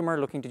a customer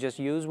looking to just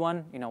use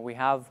one, we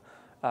have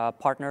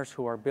partners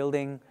who are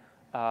building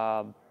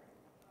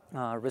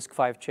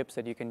RISC-V chips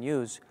that you can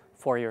use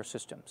for your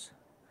systems.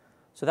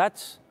 So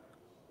that's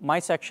my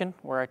section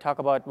where I talk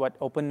about what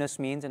openness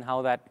means and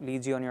how that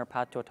leads you on your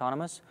path to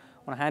autonomous.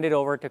 I want to hand it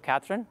over to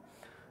Catherine.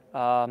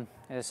 As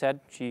I said,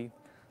 she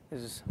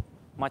is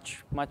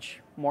much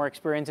more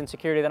experienced in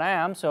security than I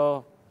am,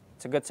 so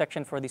it's a good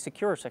section for the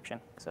secure section.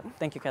 So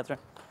thank you, Catherine.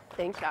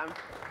 Thanks, Shyam.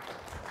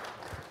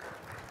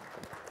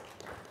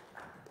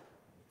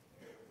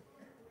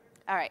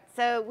 All right,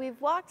 so we've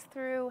walked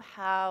through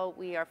how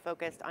we are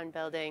focused on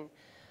building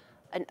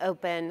an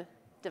open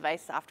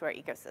device software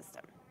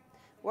ecosystem.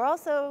 We're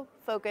also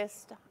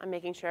focused on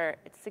making sure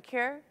it's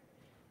secure.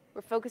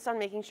 We're focused on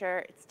making sure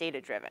it's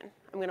data-driven.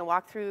 I'm going to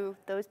walk through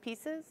those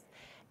pieces.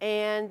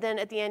 And then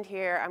at the end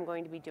here, I'm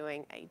going to be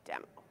doing a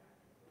demo.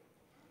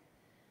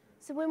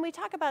 So when we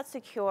talk about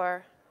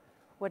secure,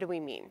 what do we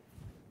mean?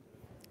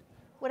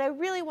 What I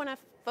really want to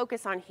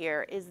focus on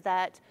here is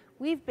that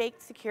we've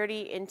baked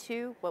security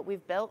into what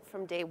we've built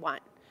from day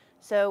one.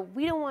 So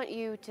we don't want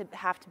you to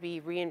have to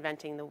be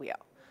reinventing the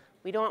wheel.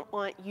 We don't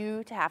want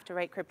you to have to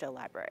write crypto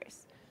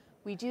libraries.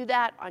 We do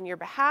that on your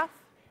behalf,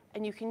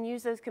 and you can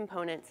use those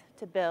components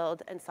to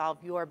build and solve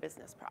your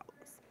business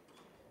problems.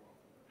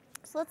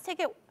 So let's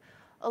take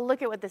a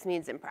look at what this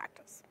means in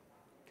practice.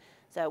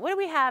 So what do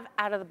we have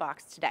out of the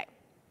box today?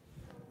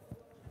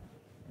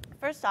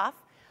 First off,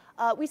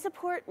 we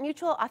support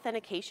mutual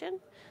authentication,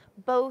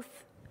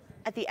 both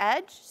at the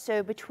edge,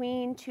 so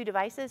between two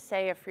devices,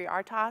 say a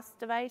FreeRTOS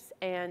device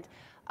and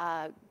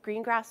a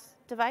Greengrass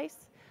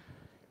device.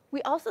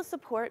 We also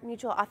support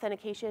mutual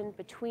authentication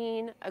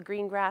between a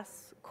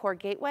Greengrass core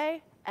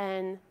gateway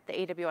and the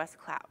AWS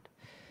cloud.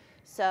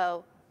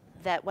 So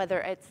that whether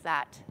it's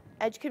that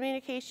edge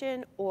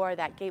communication or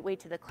that gateway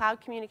to the cloud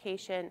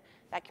communication,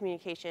 that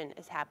communication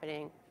is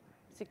happening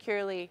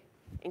securely,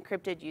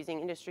 encrypted using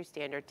industry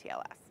standard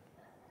TLS.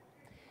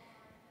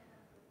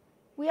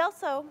 We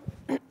also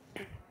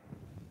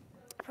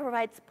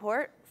provide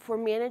support for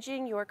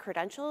managing your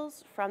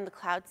credentials from the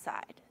cloud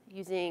side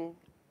using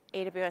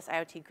AWS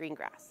IoT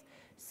Greengrass.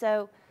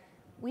 So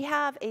we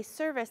have a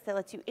service that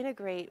lets you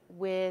integrate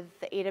with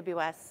the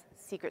AWS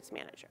Secrets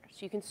Manager. So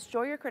you can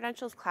store your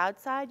credentials cloud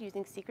side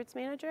using Secrets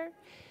Manager,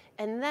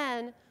 and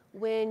then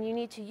when you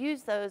need to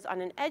use those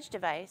on an edge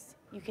device,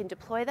 you can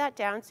deploy that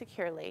down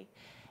securely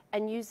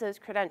and use those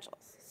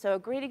credentials. So a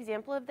great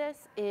example of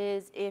this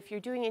is if you're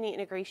doing any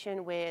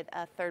integration with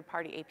a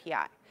third-party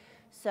API.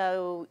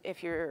 So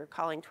if you're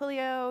calling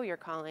Twilio, you're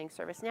calling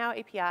ServiceNow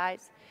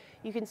APIs,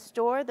 you can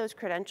store those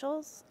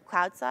credentials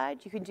cloud side.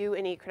 You can do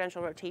any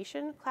credential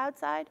rotation cloud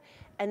side,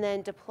 and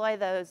then deploy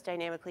those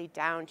dynamically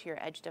down to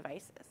your edge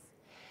devices.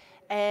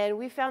 And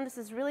we found this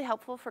is really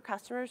helpful for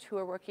customers who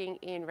are working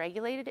in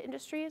regulated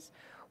industries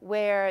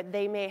where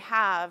they may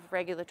have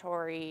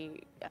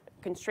regulatory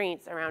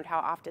constraints around how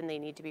often they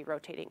need to be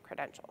rotating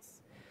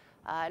credentials.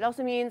 It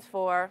also means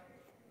for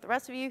the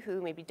rest of you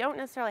who maybe don't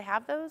necessarily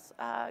have those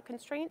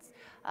constraints,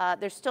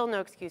 there's still no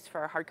excuse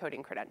for hard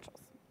coding credentials.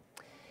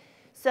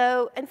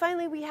 So, and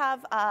finally, we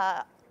have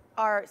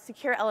our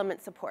secure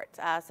element support.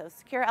 So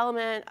secure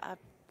element,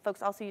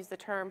 folks also use the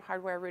term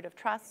hardware root of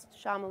trust.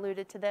 Sham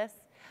alluded to this.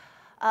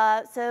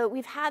 So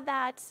we've had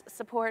that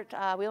support.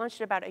 We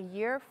launched it about a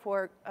year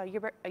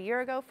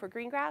ago for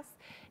Greengrass,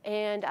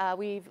 and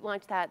we've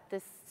launched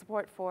this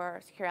support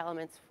for secure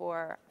elements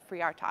for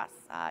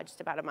FreeRTOS just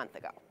about a month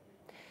ago.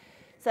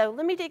 So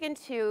let me dig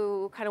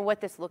into kind of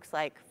what this looks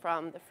like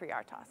from the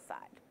FreeRTOS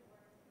side.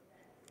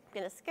 I'm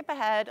going to skip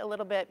ahead a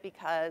little bit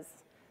because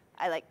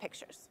I like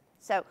pictures.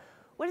 So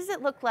what does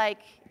it look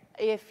like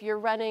if you're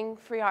running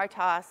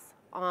FreeRTOS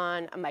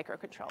on a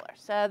microcontroller?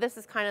 So this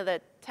is kind of the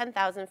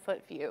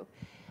 10,000-foot view.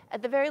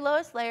 At the very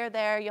lowest layer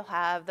there, you'll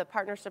have the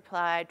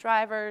partner-supplied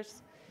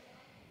drivers.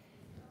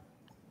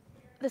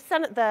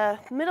 The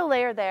middle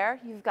layer there,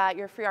 you've got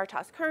your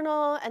FreeRTOS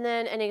kernel, and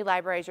then any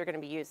libraries you're going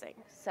to be using.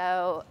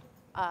 So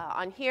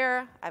on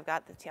here, I've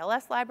got the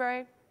TLS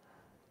library,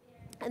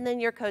 and then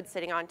your code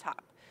sitting on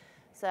top.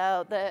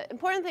 So the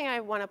important thing I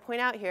want to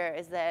point out here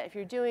is that if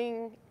you're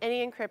doing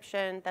any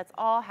encryption, that's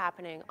all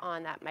happening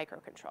on that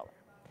microcontroller.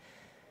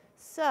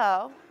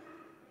 So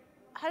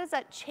how does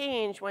that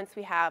change once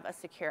we have a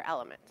secure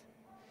element?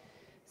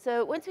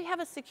 So once we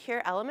have a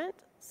secure element,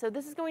 so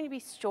this is going to be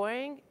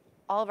storing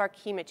all of our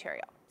key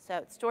material. So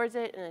it stores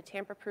it in a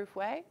tamper-proof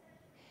way.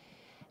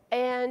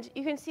 And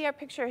you can see our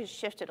picture has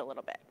shifted a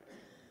little bit.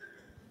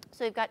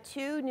 So we've got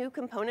two new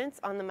components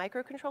on the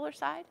microcontroller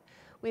side.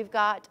 We've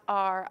got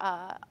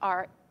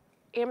our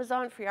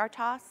Amazon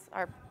FreeRTOS,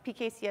 our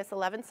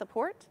PKCS11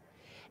 support.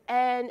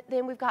 And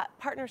then we've got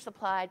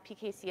partner-supplied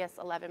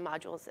PKCS11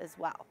 modules as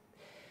well.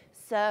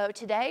 So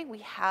today we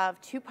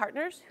have two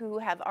partners who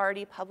have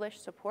already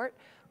published support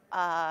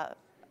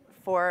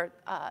for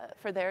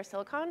their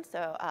silicon,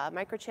 so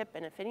Microchip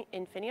and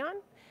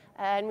Infineon,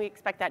 and we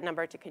expect that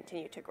number to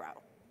continue to grow.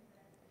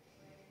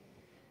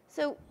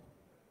 So,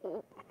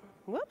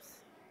 whoops.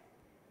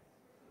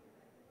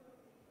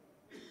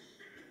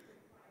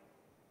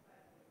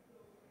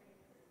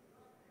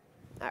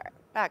 All right,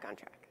 back on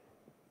track.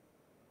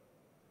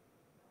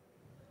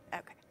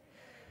 Okay.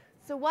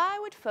 So why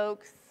would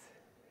folks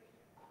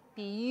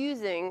be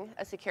using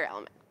a secure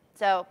element?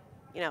 So,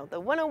 the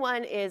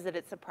 101 is that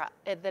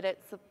it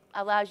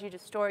allows you to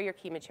store your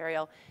key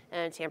material in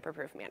a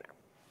tamper-proof manner.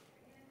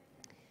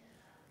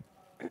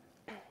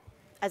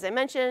 As I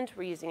mentioned,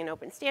 we're using an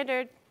open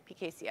standard,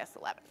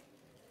 PKCS11.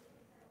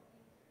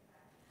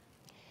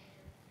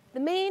 The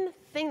main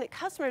thing that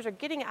customers are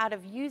getting out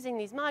of using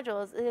these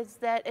modules is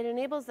that it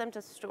enables them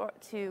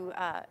to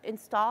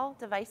install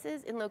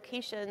devices in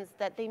locations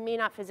that they may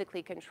not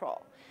physically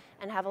control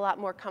and have a lot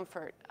more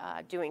comfort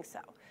doing so.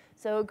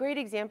 So a great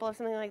example of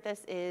something like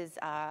this is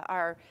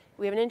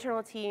we have an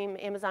internal team,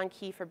 Amazon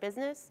Key for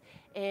Business,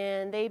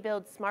 and they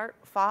build smart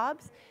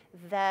fobs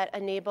that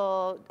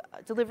enable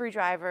delivery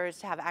drivers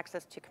to have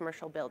access to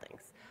commercial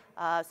buildings.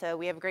 So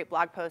we have a great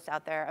blog post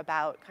out there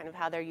about kind of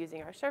how they're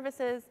using our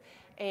services,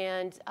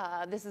 and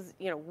this is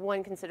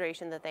one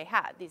consideration that they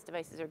had. These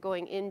devices are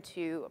going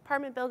into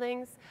apartment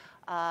buildings.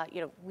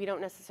 We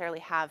don't necessarily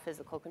have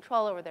physical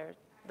control over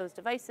those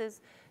devices,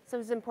 so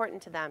it's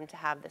important to them to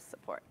have this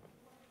support.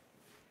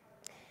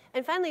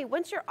 And finally,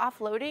 once you're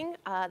offloading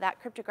that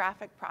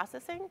cryptographic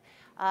processing,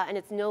 and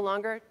it's no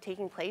longer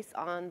taking place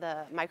on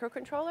the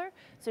microcontroller,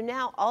 so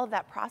now all of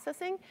that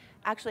processing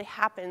actually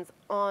happens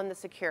on the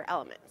secure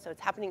element. So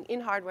it's happening in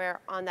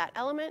hardware on that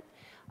element,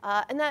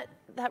 and that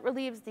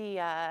relieves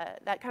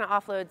that kind of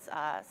offloads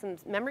some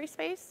memory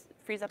space,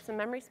 frees up some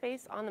memory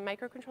space on the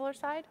microcontroller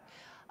side,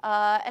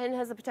 and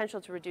has the potential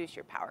to reduce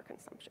your power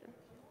consumption.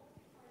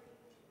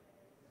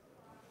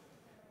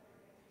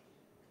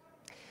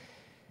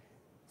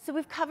 So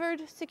we've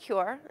covered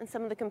secure and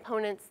some of the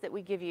components that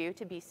we give you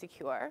to be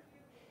secure.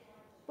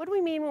 What do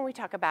we mean when we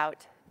talk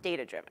about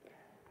data-driven?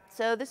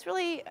 So this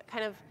really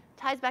kind of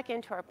ties back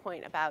into our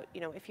point about,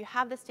 if you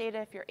have this data,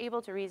 if you're able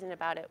to reason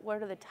about it,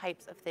 what are the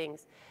types of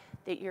things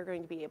that you're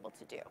going to be able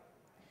to do?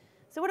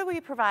 So what do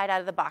we provide out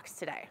of the box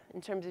today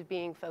in terms of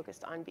being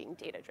focused on being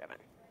data-driven?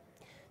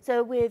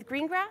 So with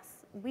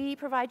Greengrass, we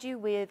provide you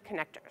with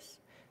connectors.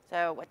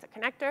 So what's a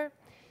connector?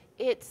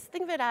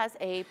 Think of it as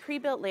a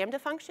pre-built Lambda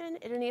function.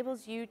 It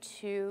enables you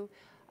to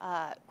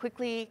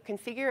quickly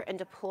configure and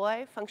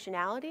deploy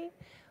functionality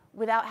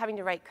without having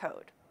to write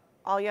code.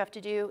 All you have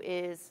to do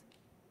is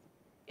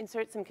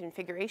insert some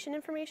configuration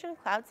information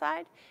cloud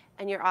side,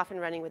 and you're off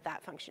and running with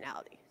that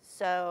functionality.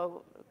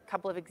 So a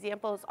couple of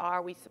examples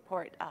are we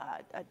support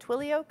a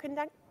Twilio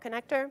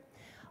connector,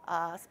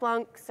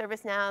 Splunk,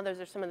 ServiceNow. Those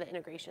are some of the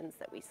integrations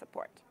that we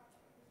support.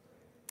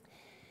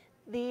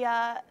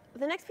 The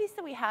next piece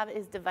that we have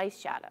is device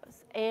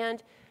shadows.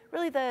 And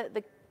really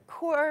the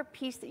core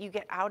piece that you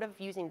get out of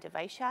using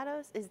device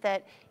shadows is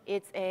that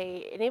it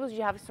enables you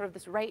to have sort of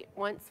this write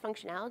once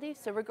functionality.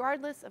 So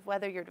regardless of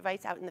whether your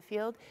device out in the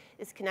field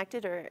is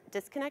connected or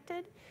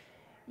disconnected,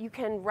 you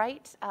can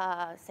write,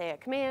 say, a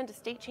command, a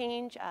state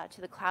change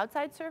to the cloud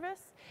side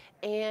service,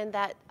 and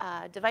that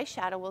device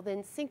shadow will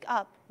then sync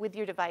up with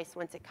your device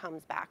once it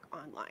comes back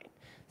online.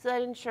 So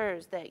that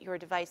ensures that your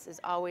device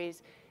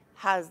always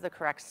has the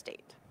correct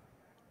state.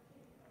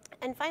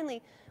 And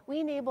finally, we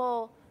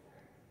enable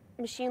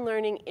machine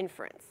learning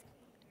inference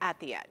at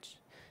the edge.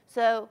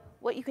 So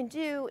what you can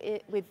do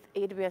with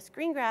AWS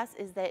Greengrass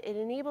is that it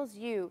enables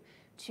you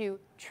to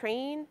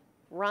train,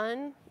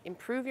 run,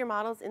 improve your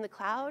models in the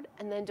cloud,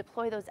 and then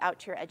deploy those out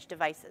to your edge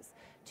devices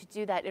to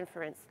do that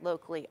inference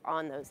locally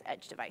on those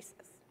edge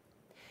devices.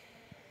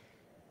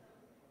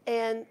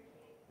 And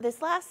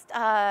this last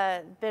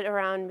bit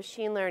around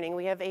machine learning,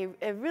 we have a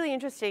really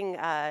interesting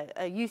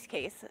use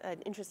case,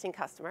 an interesting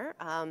customer.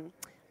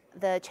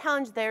 The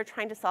challenge they're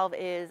trying to solve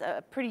is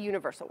a pretty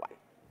universal one.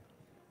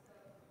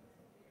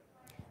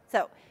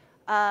 So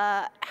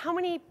how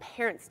many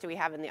parents do we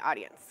have in the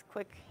audience?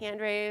 Quick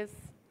hand raise.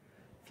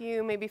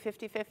 Few, maybe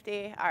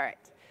 50-50. All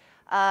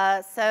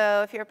right.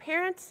 So if you're a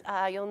parent,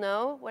 you'll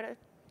know what a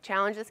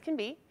challenge this can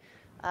be.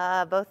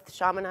 Both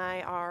Sham and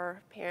I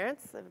are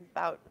parents,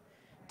 about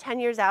 10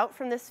 years out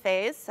from this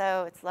phase,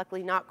 so it's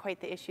luckily not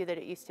quite the issue that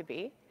it used to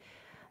be.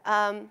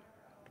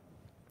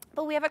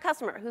 But we have a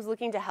customer who's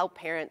looking to help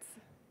parents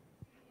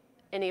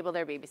enable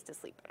their babies to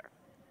sleep better.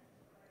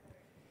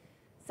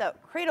 So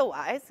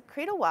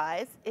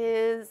Cradlewise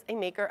is a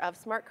maker of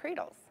smart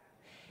cradles.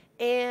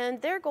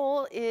 And their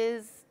goal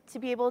is to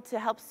be able to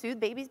help soothe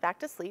babies back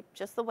to sleep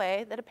just the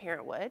way that a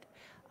parent would,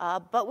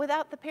 but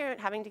without the parent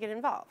having to get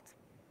involved.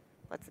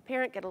 Lets the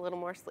parent get a little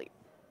more sleep.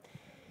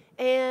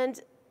 And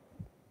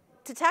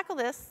to tackle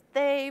this,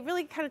 they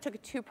really kind of took a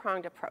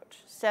two-pronged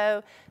approach.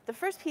 So the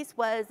first piece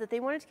was that they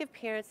wanted to give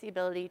parents the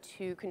ability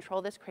to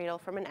control this cradle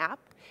from an app,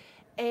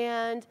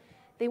 and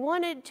they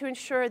wanted to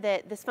ensure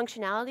that this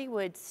functionality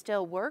would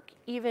still work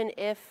even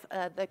if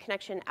the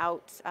connection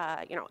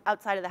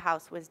outside of the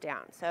house was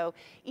down. So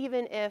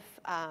even if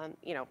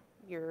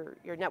your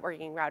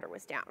networking router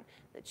was down,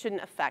 it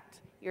shouldn't affect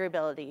your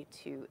ability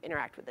to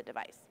interact with the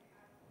device.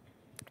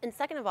 And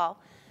second of all,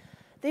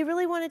 they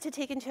really wanted to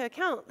take into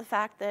account the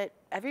fact that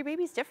every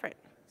baby's different.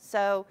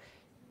 So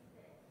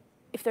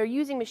if they're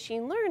using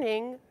machine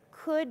learning,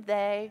 could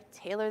they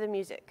tailor the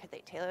music? Could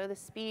they tailor the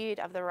speed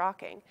of the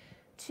rocking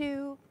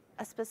to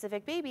a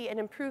specific baby and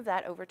improve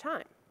that over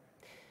time?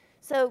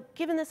 So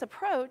given this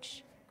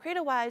approach,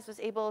 Cradlewise was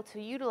able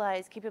to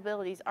utilize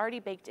capabilities already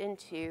baked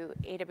into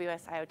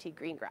AWS IoT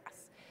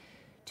Greengrass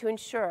to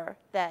ensure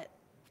that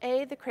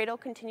A, the cradle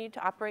continued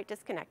to operate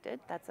disconnected.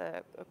 That's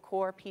a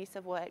core piece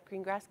of what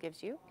Greengrass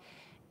gives you.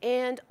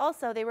 And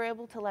also, they were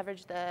able to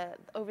leverage the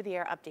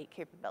over-the-air update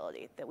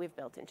capability that we've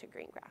built into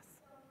Greengrass.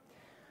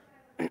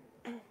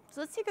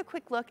 So let's take a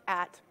quick look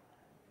at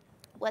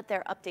what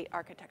their update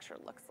architecture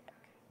looks like.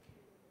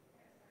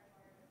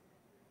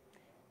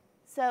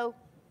 So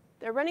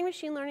they're running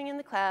machine learning in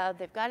the cloud.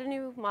 They've got a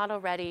new model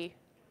ready.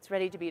 It's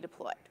ready to be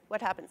deployed.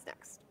 What happens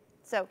next?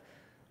 So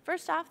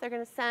first off, they're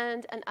going to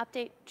send an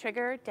update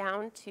trigger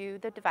down to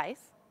the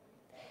device.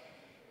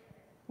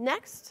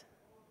 Next,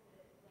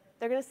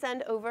 they're going to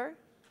send over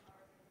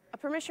a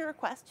permission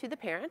request to the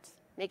parent,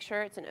 make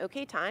sure it's an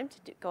OK time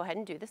to go ahead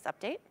and do this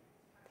update.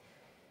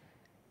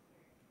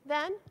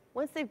 Then,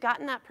 once they've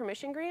gotten that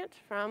permission grant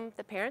from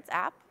the parent's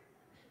app,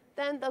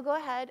 then they'll go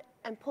ahead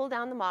and pull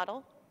down the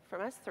model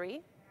from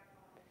S3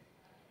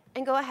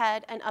 and go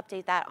ahead and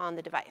update that on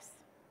the device.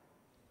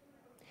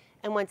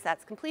 And once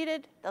that's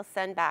completed, they'll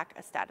send back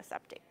a status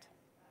update.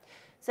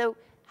 So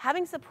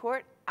having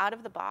support out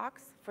of the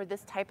box for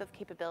this type of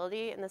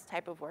capability and this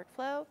type of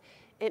workflow,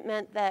 it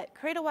meant that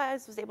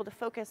Cradlewise was able to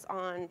focus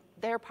on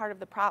their part of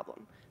the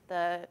problem,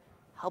 the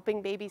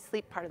helping babies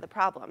sleep part of the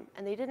problem.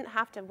 And they didn't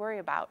have to worry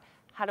about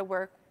how to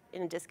work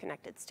in a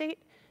disconnected state.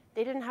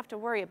 They didn't have to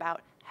worry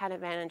about how to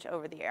manage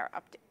over-the-air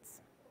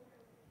updates.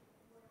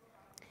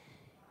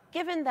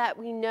 Given that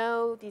we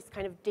know these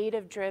kind of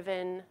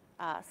data-driven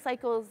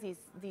cycles,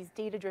 these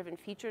data-driven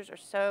features are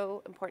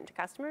so important to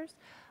customers,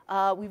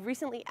 we've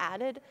recently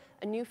added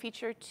a new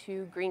feature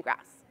to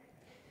Greengrass.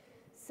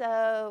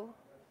 So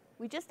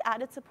we just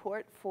added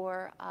support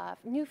for a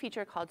new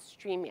feature called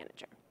Stream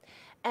Manager.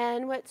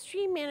 And what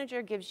Stream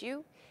Manager gives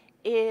you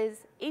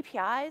is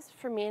APIs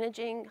for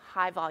managing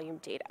high-volume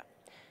data.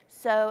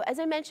 So as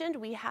I mentioned,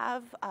 we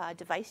have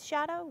Device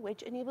Shadow,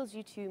 which enables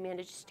you to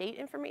manage state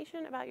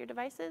information about your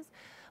devices,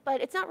 but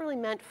it's not really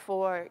meant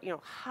for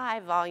high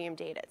volume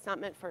data. It's not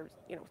meant for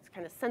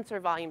kind of sensor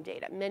volume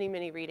data, many,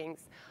 many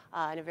readings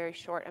in a very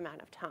short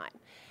amount of time.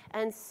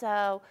 And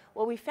so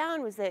what we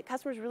found was that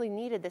customers really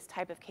needed this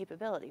type of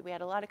capability. We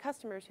had a lot of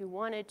customers who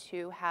wanted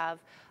to have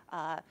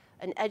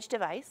an edge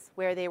device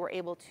where they were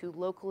able to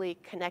locally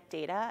connect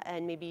data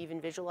and maybe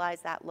even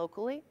visualize that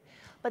locally,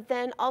 but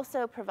then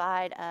also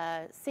provide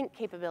a sync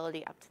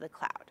capability up to the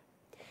cloud.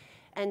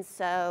 And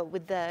so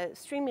with the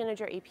Stream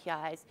Manager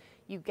APIs,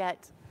 you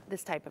get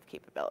this type of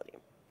capability.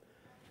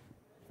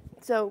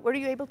 So what are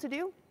you able to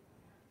do?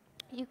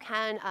 You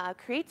can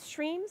create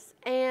streams,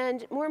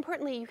 and more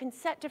importantly, you can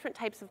set different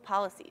types of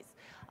policies.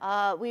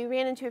 We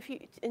ran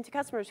into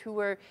customers who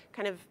were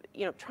kind of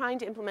trying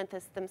to implement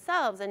this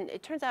themselves, and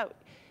it turns out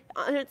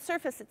on its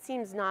surface it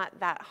seems not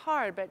that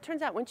hard, but it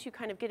turns out once you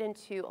kind of get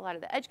into a lot of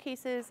the edge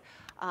cases,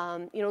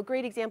 a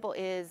great example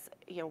is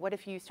what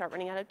if you start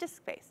running out of disk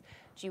space?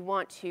 Do you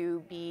want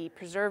to be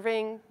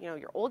preserving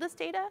your oldest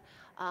data,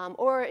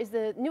 or is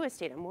the newest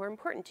data more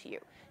important to you?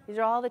 These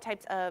are all the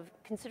types of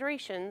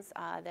considerations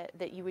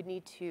that you would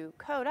need to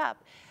code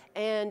up.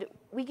 And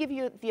we give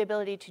you the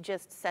ability to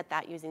just set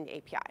that using the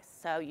APIs.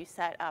 So you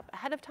set up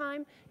ahead of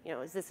time,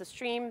 is this a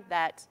stream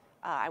that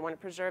I want to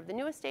preserve the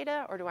newest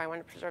data, or do I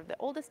want to preserve the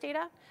oldest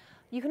data?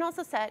 You can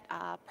also set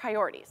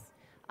priorities.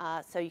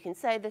 So you can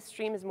say this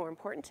stream is more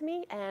important to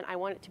me, and I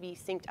want it to be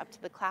synced up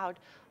to the cloud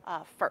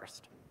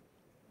first.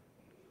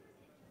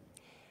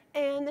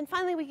 And then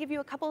finally, we give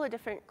you a couple of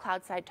different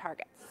cloud-side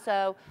targets.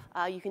 So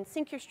you can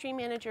sync your Stream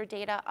Manager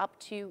data up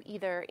to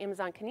either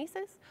Amazon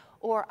Kinesis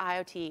or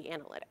IoT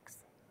Analytics.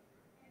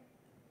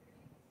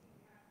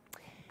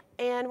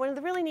 And one of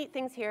the really neat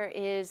things here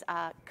is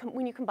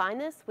when you combine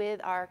this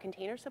with our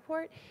container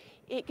support,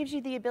 it gives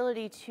you the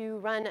ability to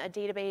run a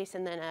database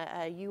and then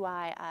a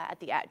UI at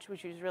the edge,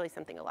 which is really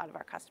something a lot of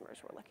our customers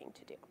were looking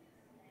to do.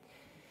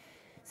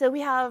 So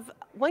we have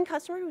one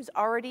customer who's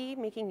already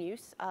making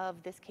use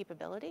of this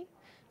capability.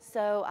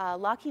 So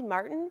Lockheed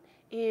Martin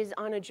is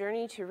on a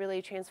journey to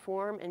really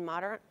transform and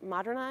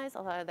modernize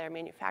a lot of their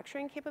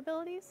manufacturing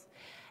capabilities.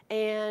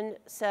 And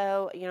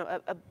so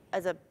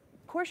as a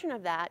portion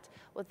of that,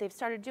 what they've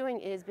started doing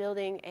is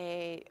building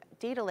a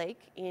data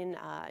lake in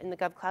the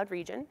GovCloud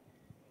region.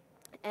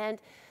 And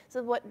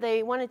so what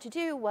they wanted to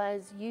do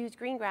was use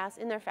Greengrass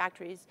in their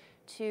factories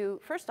to,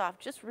 first off,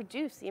 just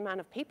reduce the amount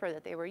of paper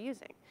that they were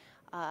using.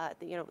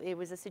 It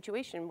was a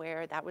situation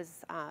where that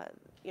was,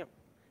 there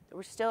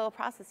were still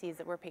processes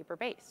that were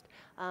paper-based.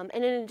 And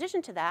in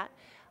addition to that,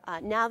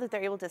 now that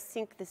they're able to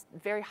sync this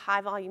very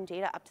high-volume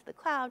data up to the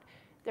cloud,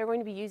 they're going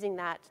to be using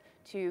that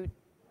to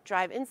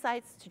drive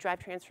insights, to drive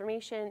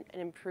transformation, and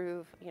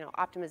improve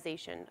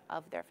optimization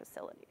of their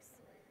facilities.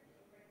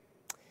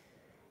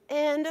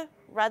 And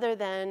rather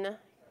than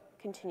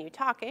continue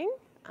talking,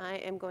 I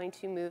am going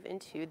to move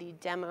into the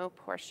demo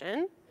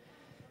portion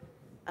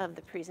of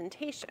the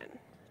presentation.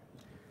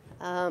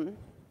 So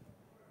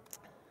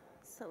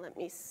let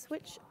me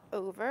switch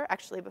over.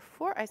 Actually,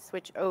 before I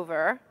switch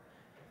over,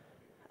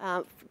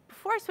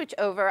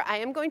 I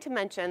am going to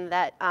mention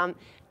that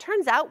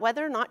turns out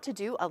whether or not to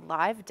do a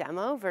live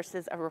demo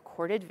versus a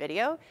recorded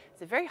video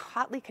is a very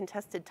hotly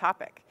contested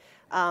topic.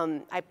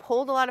 I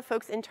polled a lot of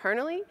folks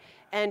internally,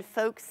 and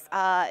folks,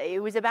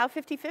 it was about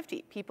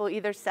 50-50. People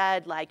either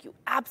said, like, you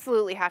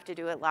absolutely have to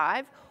do it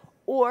live,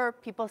 or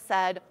people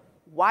said,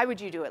 why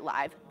would you do it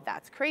live?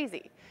 That's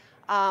crazy.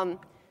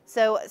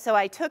 So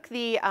I took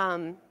the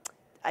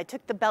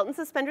belt and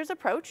suspenders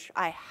approach.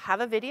 I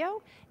have a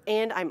video,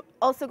 and I'm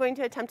also going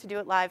to attempt to do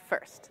it live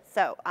first.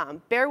 So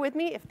bear with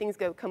me if things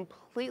go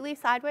completely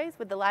sideways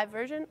with the live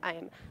version. I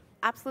am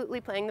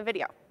absolutely playing the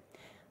video.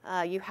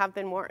 You have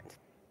been warned.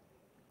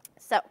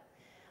 So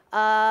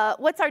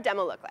what's our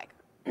demo look like?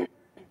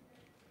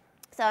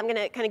 So I'm going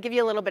to kind of give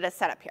you a little bit of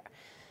setup here.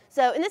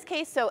 So in this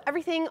case, so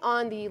everything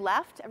on the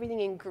left, everything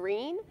in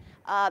green,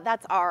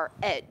 that's our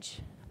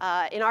edge.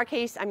 In our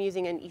case, I'm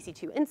using an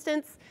EC2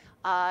 instance.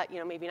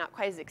 Maybe not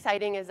quite as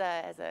exciting as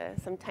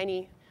some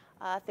tiny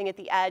thing at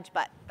the edge,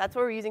 but that's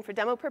what we're using for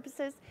demo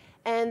purposes.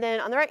 And then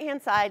on the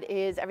right-hand side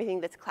is everything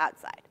that's cloud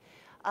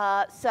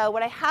side. So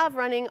what I have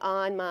running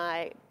on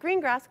my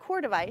Greengrass core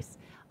device,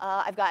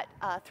 I've got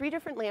 3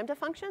 different Lambda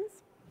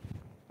functions.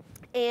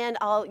 And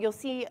you'll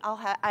see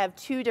I have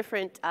 2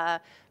 different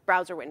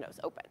browser windows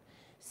open.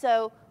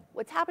 So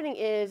what's happening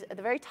is at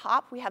the very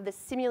top, we have this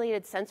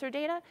simulated sensor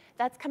data.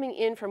 That's coming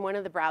in from one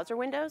of the browser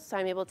windows. So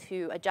I'm able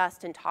to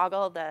adjust and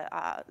toggle the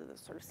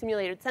sort of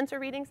simulated sensor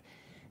readings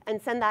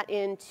and send that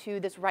into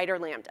this writer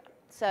lambda.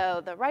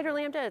 So the writer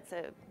lambda, it's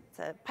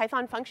a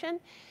Python function.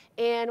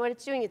 And what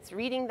it's doing, it's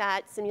reading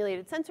that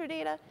simulated sensor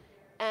data,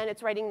 and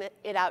it's writing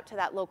it out to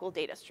that local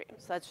data stream.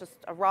 So that's just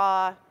a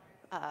raw,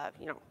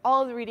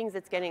 all of the readings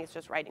it's getting is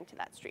just writing to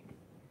that stream.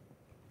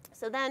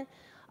 So then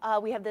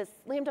we have this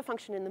lambda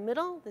function in the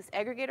middle, this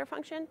aggregator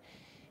function.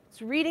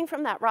 It's reading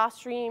from that raw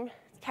stream,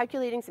 it's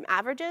calculating some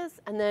averages,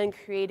 and then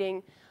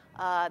creating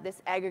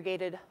this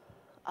aggregated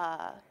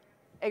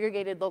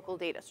aggregated local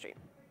data stream.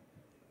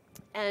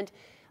 And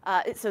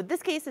so in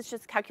this case, it's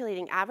just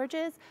calculating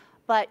averages.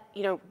 But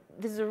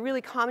this is a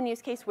really common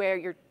use case where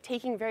you're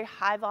taking very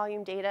high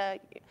volume data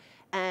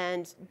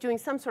and doing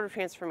some sort of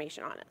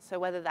transformation on it. So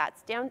whether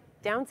that's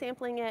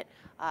downsampling it,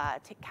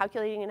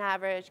 calculating an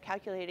average,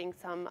 calculating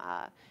some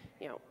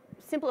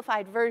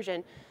simplified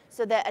version,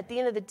 so that at the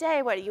end of the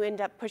day, what you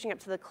end up pushing up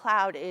to the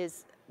cloud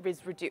is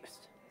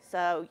reduced.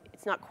 So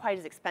it's not quite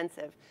as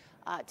expensive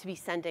to be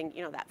sending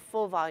that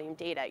full volume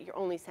data. You're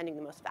only sending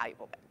the most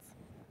valuable bits.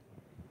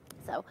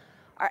 So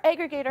our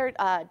aggregator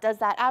does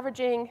that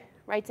averaging,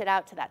 writes it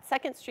out to that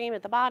second stream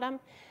at the bottom.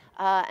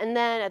 And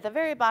then at the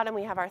very bottom,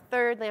 we have our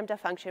third Lambda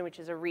function, which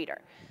is a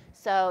reader.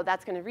 So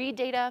that's going to read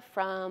data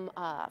from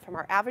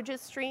our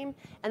averages stream,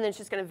 and then it's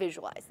just going to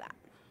visualize that.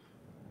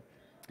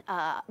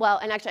 Well,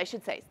 and actually, I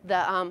should say,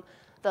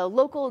 the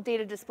local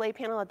data display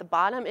panel at the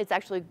bottom, it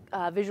actually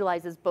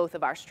visualizes both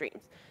of our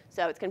streams.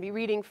 So it's going to be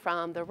reading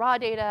from the raw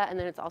data, and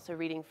then it's also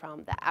reading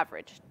from the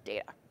average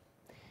data.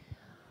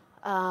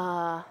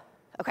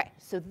 OK,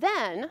 so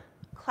then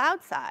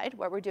cloud side,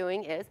 what we're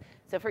doing is,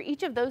 so for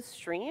each of those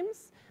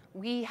streams,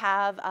 we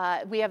have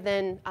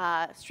then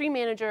Stream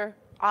Manager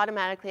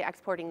automatically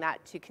exporting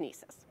that to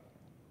Kinesis.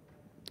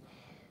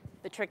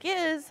 The trick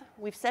is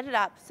we've set it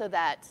up so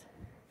that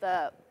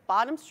the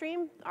bottom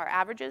stream, our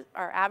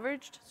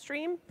averaged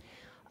stream,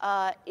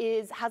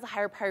 has a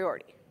higher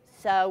priority.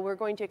 So we're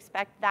going to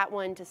expect that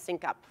one to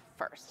sync up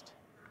first.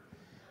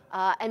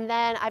 And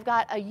then I've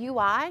got a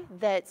UI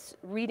that's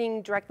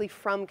reading directly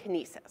from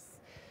Kinesis.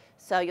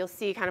 So you'll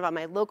see kind of on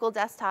my local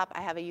desktop,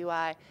 I have a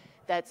UI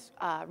that's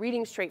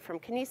reading straight from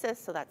Kinesis.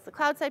 So that's the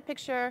cloud side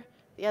picture.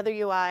 The other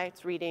UI,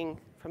 it's reading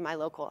from my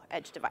local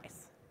edge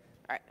device.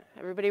 All right,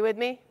 everybody with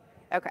me?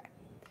 OK,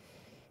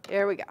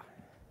 here we go.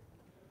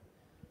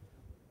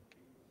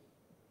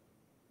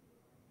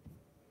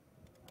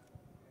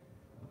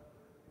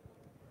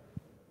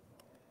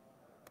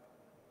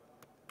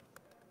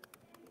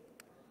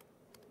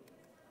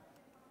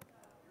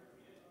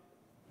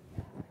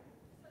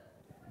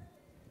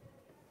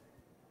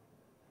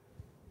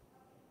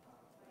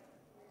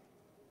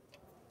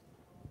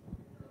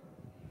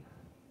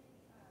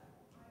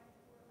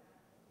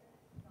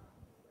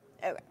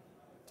 OK.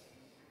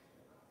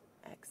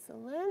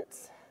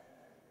 Excellent.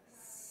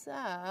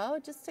 So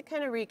just to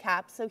kind of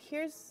recap, so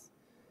here's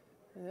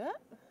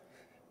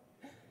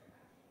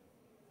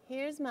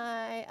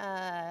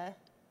my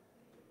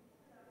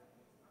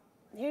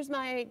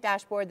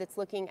dashboard that's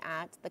looking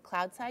at the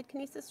cloud side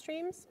Kinesis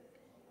streams.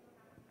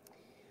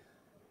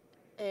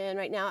 And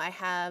right now I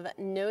have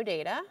no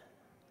data.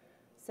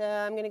 So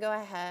I'm going to go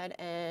ahead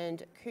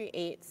and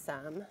create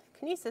some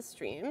Kinesis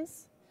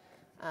streams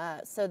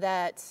so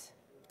that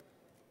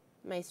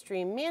my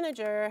Stream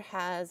Manager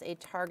has a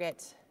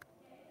target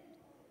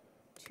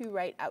to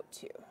write out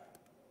to.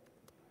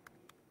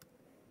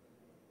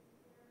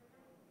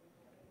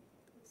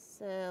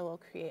 So we'll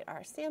create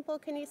our sample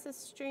Kinesis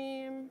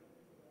stream.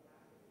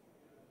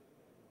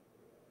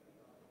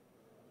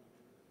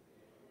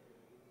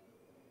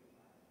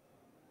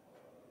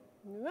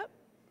 Whoop.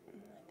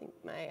 I think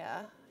my,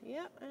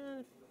 yeah, I had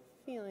a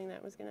feeling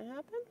that was going to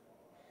happen.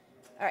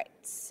 All right,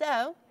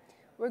 so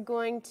we're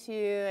going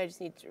to, I just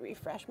need to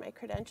refresh my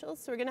credentials.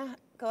 So we're going to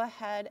go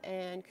ahead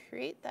and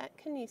create that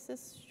Kinesis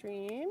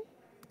stream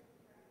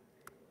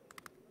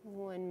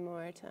one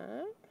more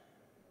time.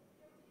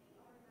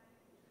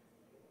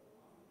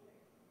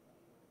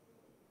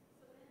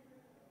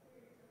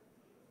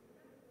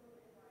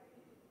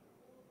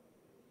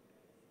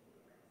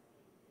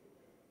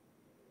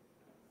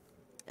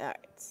 All right,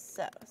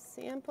 so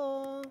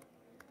sample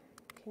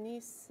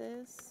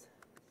Kinesis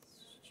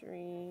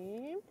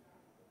stream.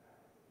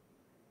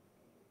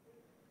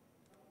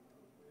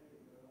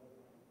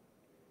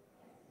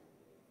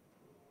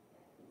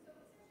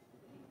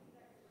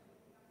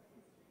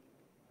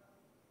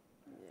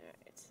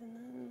 And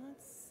then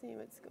let's see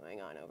what's going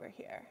on over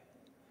here.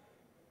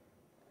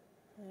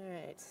 All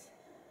right,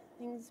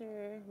 things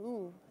are,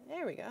 ooh,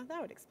 there we go.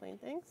 That would explain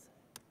things.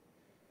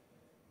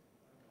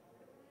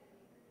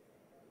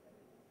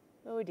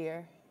 Oh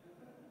dear.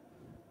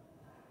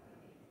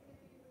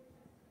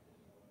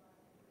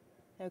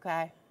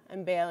 Okay,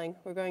 I'm bailing.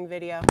 We're going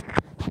video.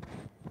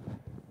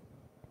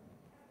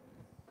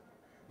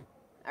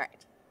 All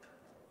right.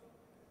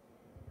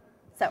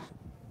 So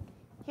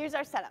here's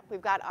our setup. We've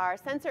got our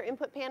sensor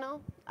input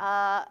panel.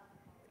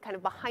 Kind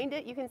of behind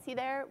it, you can see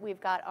there,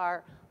 we've got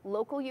our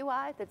local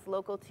UI that's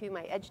local to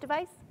my edge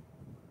device.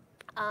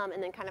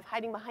 And then kind of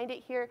hiding behind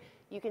it here,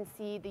 you can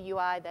see the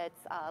UI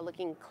that's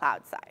looking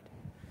cloud side.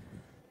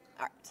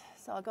 All right,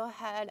 so I'll go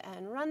ahead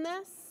and run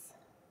this.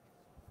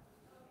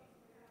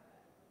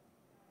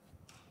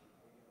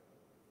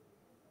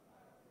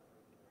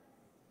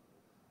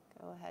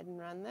 Go ahead and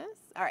run this.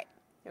 All right,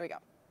 here we go.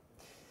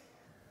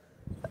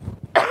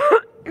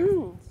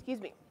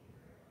 Excuse me.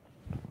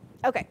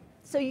 OK,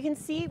 so you can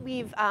see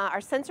we've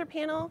our sensor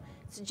panel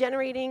is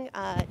generating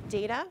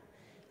data.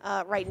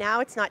 Right now,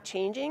 it's not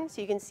changing.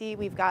 So you can see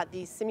we've got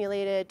the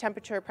simulated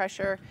temperature,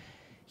 pressure,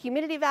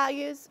 humidity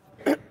values,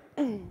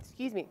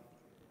 excuse me.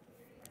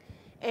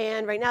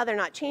 And right now they're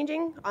not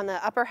changing. On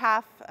the upper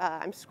half,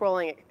 I'm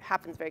scrolling, it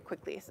happens very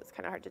quickly, so it's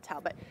kind of hard to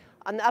tell. But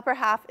on the upper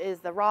half is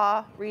the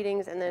raw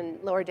readings, and then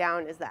lower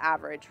down is the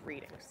average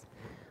readings.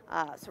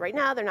 So right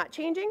now they're not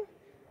changing.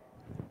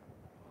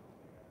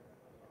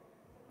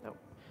 Nope.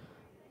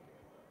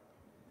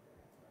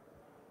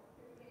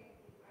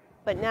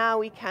 But now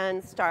we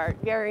can start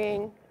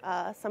varying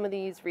some of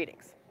these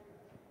readings.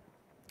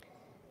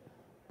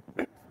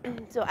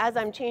 So as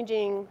I'm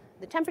changing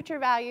the temperature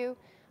value,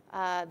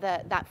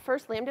 that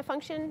first lambda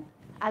function,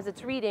 as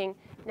it's reading,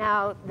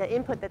 now the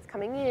input that's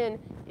coming in,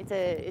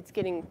 it's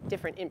getting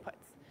different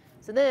inputs.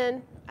 So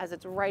then, as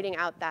it's writing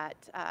out that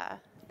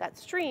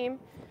stream,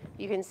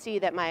 you can see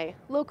that my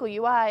local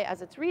UI,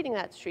 as it's reading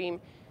that stream,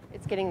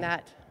 it's getting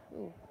that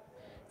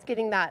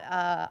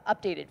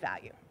updated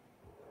value.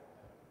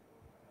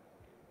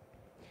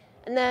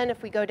 And then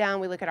if we go down,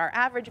 we look at our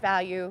average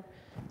value,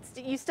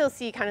 you still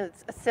see kind of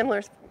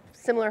a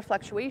similar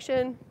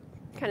fluctuation,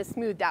 kind of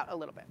smoothed out a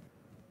little bit.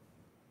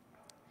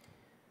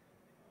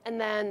 And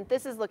then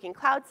this is looking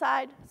cloud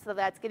side, so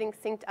that's getting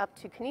synced up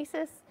to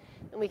Kinesis,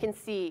 and we can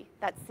see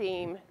that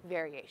same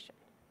variation.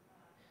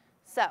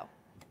 So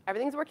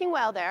everything's working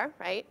well there,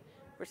 right?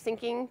 We're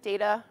syncing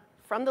data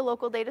from the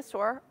local data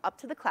store up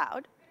to the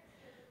cloud.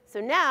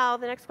 So now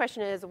the next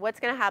question is, what's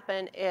going to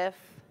happen if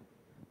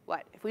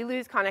we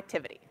lose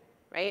connectivity,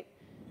 right?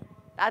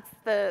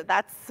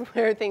 That's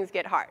where things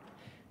get hard.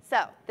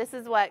 So this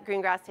is what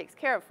Greengrass takes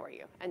care of for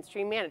you, and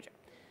Stream Manager.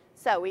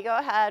 So we go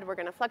ahead, we're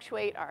going to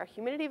fluctuate our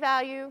humidity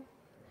value.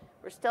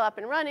 We're still up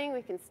and running.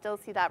 We can still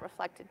see that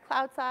reflected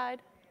cloud side.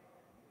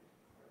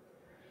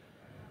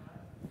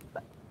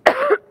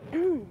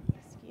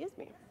 Excuse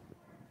me.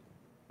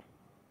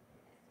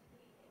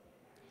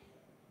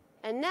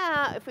 And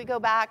now if we go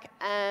back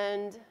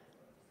and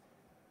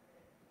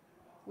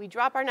we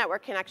drop our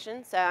network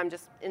connection, so I'm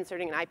just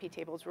inserting an IP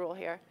tables rule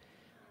here.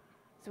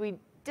 So we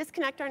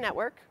disconnect our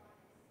network.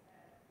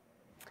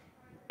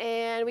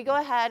 And we go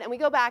ahead and we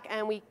go back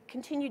and we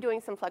continue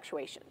doing some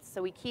fluctuations.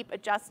 So we keep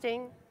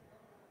adjusting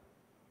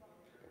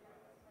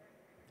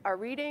our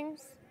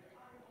readings.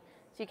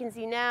 So you can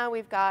see now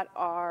we've got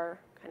our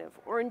kind of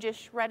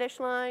orangish,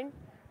 reddish line.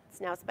 It's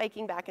now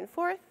spiking back and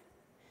forth.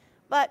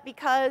 But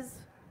because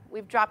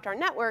we've dropped our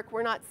network,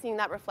 we're not seeing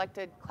that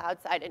reflected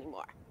cloud side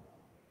anymore.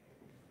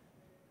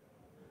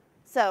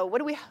 So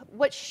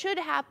what should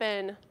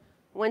happen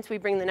once we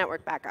bring the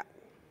network back up?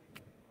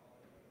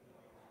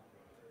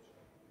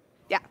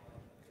 Yeah.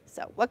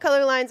 So what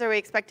color lines are we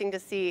expecting to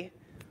see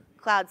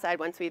cloud side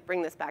once we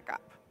bring this back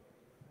up?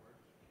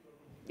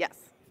 Yes.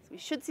 So we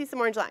should see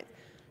some orange lines.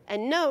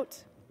 And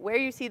note where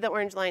you see the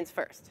orange lines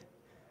first.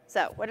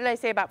 So what did I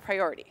say about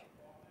priority?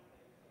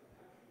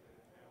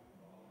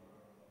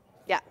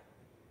 Yeah.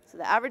 So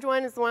the average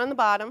one is the one on the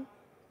bottom.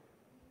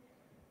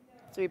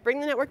 So we bring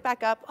the network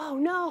back up. Oh,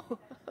 no.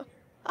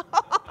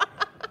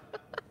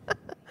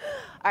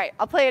 All right,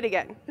 I'll play it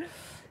again.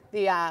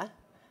 The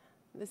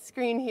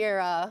screen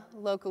here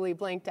locally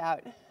blanked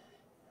out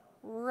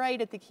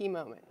right at the key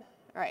moment.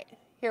 All right,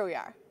 here we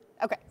are.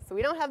 OK, so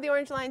we don't have the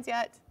orange lines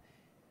yet.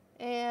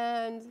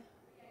 And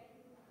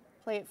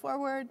play it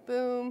forward.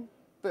 Boom,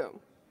 boom.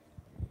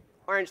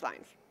 Orange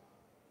lines.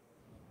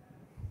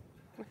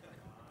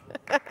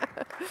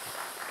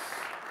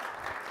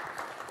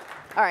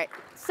 All right,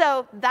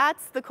 so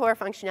that's the core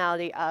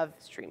functionality of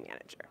Stream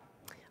Manager.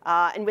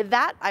 And with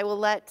that, I will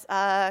let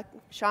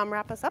Shyam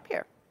wrap us up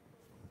here.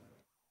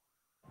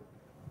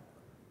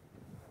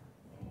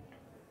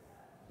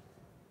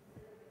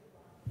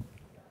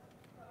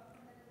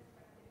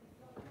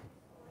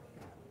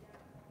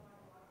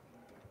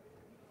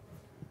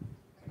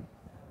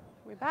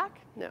 We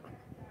back? No.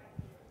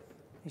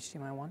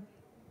 HDMI 1?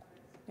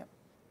 Yep.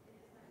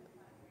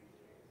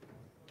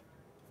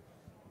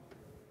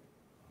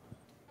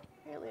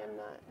 Apparently I'm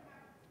not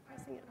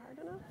pressing it hard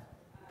enough.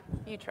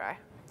 You try.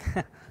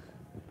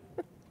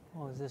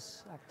 Oh, is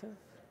this active?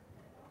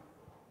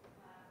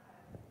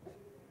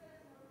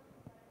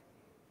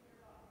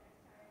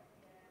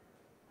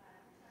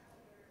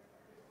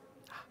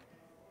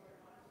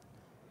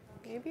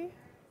 Maybe?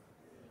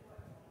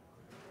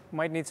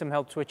 Might need some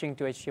help switching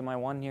to HDMI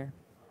 1 here.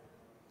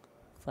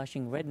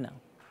 Flashing red now.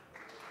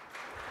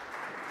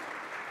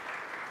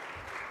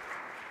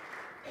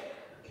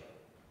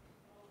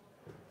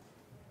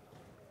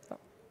 Oh.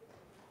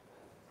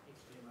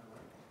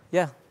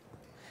 Yeah.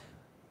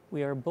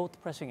 We are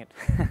both pressing it.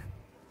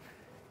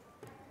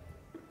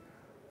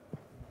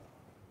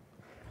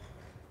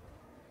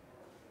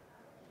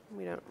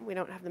 We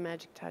don't have the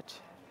magic touch.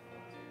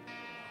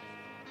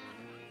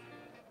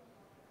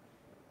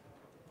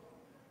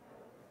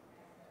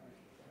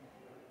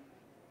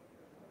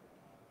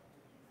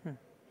 Do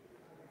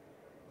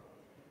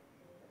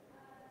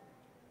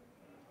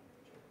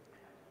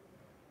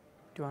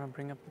you want to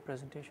bring up the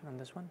presentation on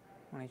this one,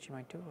 on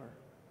HDMI 2, or?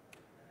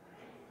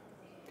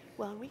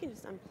 Well, we can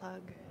just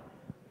unplug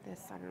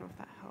this. I don't know if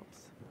that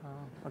helps.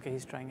 OK,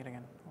 he's trying it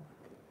again.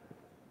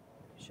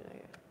 Should I?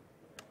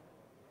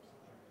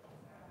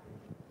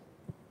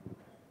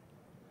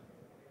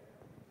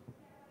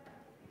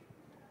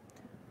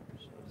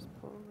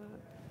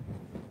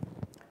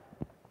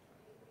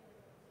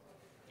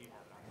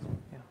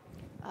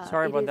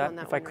 Sorry It about is that. on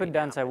If I one could right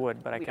dance, now, I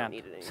would, but I we can't.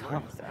 don't need it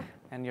anymore. So.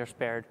 And you're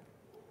spared.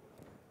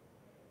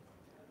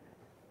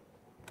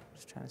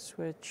 Just trying to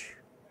switch.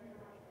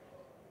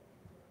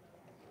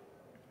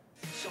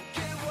 She'll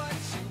get what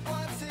she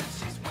wants if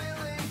she's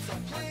willing to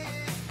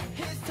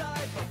please. His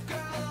type of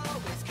girl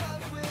always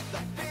comes with a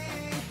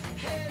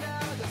fee. Hey now,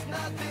 there's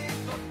nothing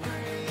for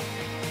free.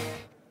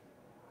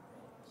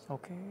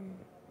 Okay.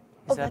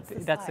 Oh, That's the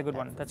the slide, good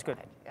one. the That's good.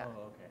 slide, Yeah.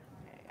 Okay,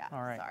 yeah,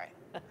 All right. Sorry.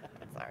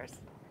 That's ours.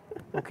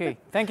 Okay.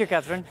 Thank you,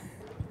 Catherine.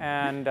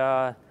 And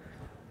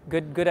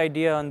good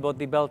idea on both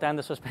the belt and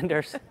the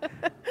suspenders.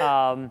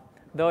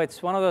 Though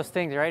it's one of those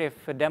things, right?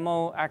 If a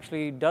demo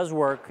actually does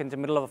work in the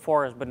middle of a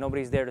forest, but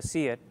nobody's there to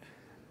see it,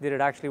 did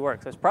it actually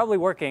work? So it's probably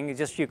working. It's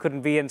just you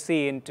couldn't be and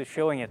see into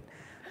showing it.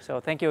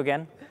 So thank you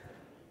again.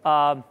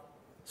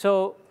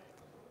 So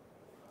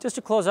just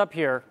to close up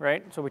here,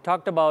 right? So we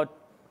talked about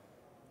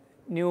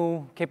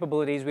new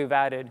capabilities we've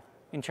added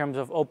in terms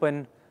of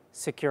open,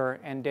 secure,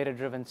 and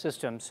data-driven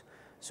systems.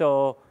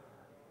 So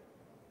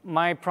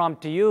my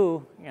prompt to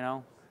you,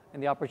 and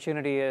the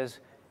opportunity is,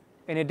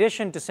 in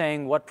addition to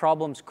saying what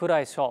problems could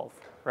I solve,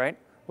 right,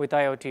 with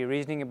IoT,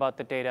 reasoning about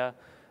the data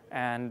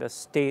and the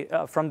state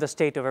from the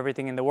state of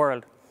everything in the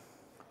world,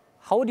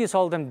 how would you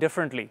solve them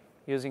differently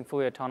using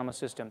fully autonomous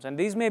systems? And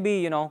these may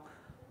be,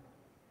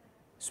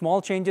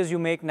 small changes you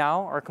make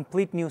now or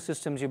complete new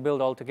systems you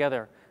build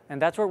altogether.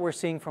 And that's what we're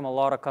seeing from a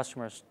lot of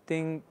customers.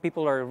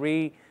 People are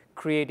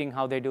recreating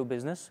how they do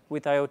business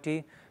with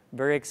IoT.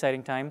 Very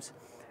exciting times.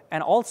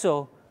 And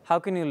also, how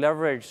can you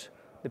leverage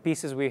the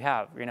pieces we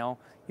have?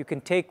 You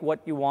can take what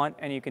you want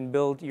and you can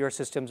build your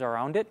systems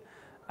around it,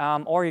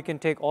 or you can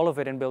take all of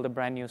it and build a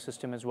brand new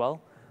system as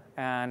well.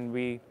 And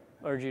we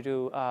urge you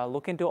to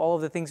look into all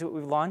of the things that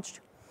we've launched.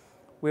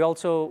 I want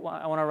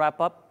to wrap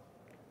up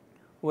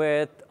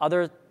with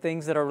other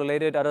things that are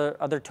related,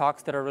 other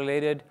talks that are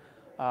related.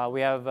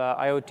 We have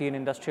IoT and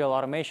industrial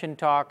automation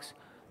talks.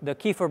 The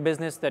Key for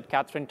Business that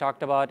Catherine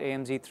talked about,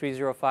 AMZ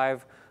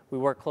 305, we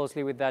worked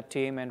closely with that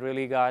team and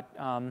really got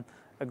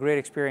a great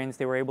experience.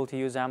 They were able to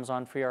use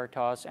Amazon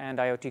FreeRTOS and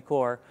IoT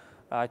Core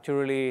to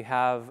really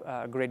have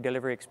a great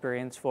delivery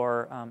experience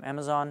for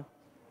Amazon,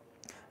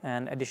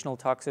 and additional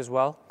talks as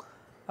well.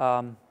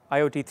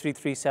 IoT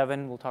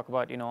 337, we'll talk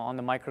about, on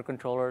the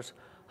microcontrollers,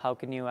 how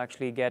can you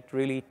actually get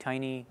really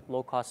tiny,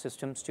 low-cost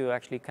systems to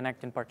actually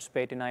connect and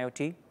participate in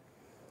IoT.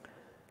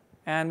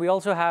 And we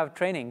also have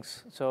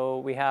trainings. So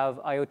we have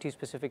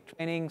IoT-specific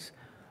trainings.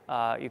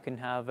 You can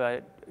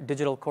have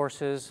digital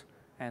courses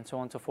and so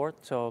on and so forth.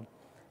 So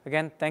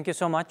again, thank you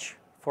so much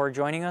for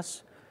joining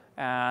us.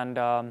 And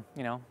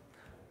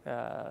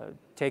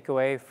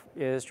takeaway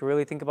is to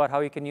really think about how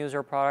you can use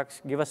our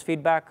products. Give us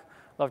feedback.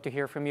 Love to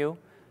hear from you.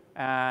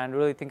 And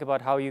really think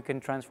about how you can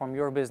transform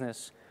your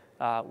business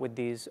with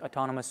these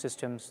autonomous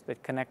systems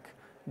that connect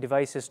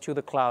devices to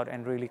the cloud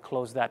and really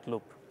close that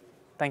loop.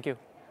 Thank you.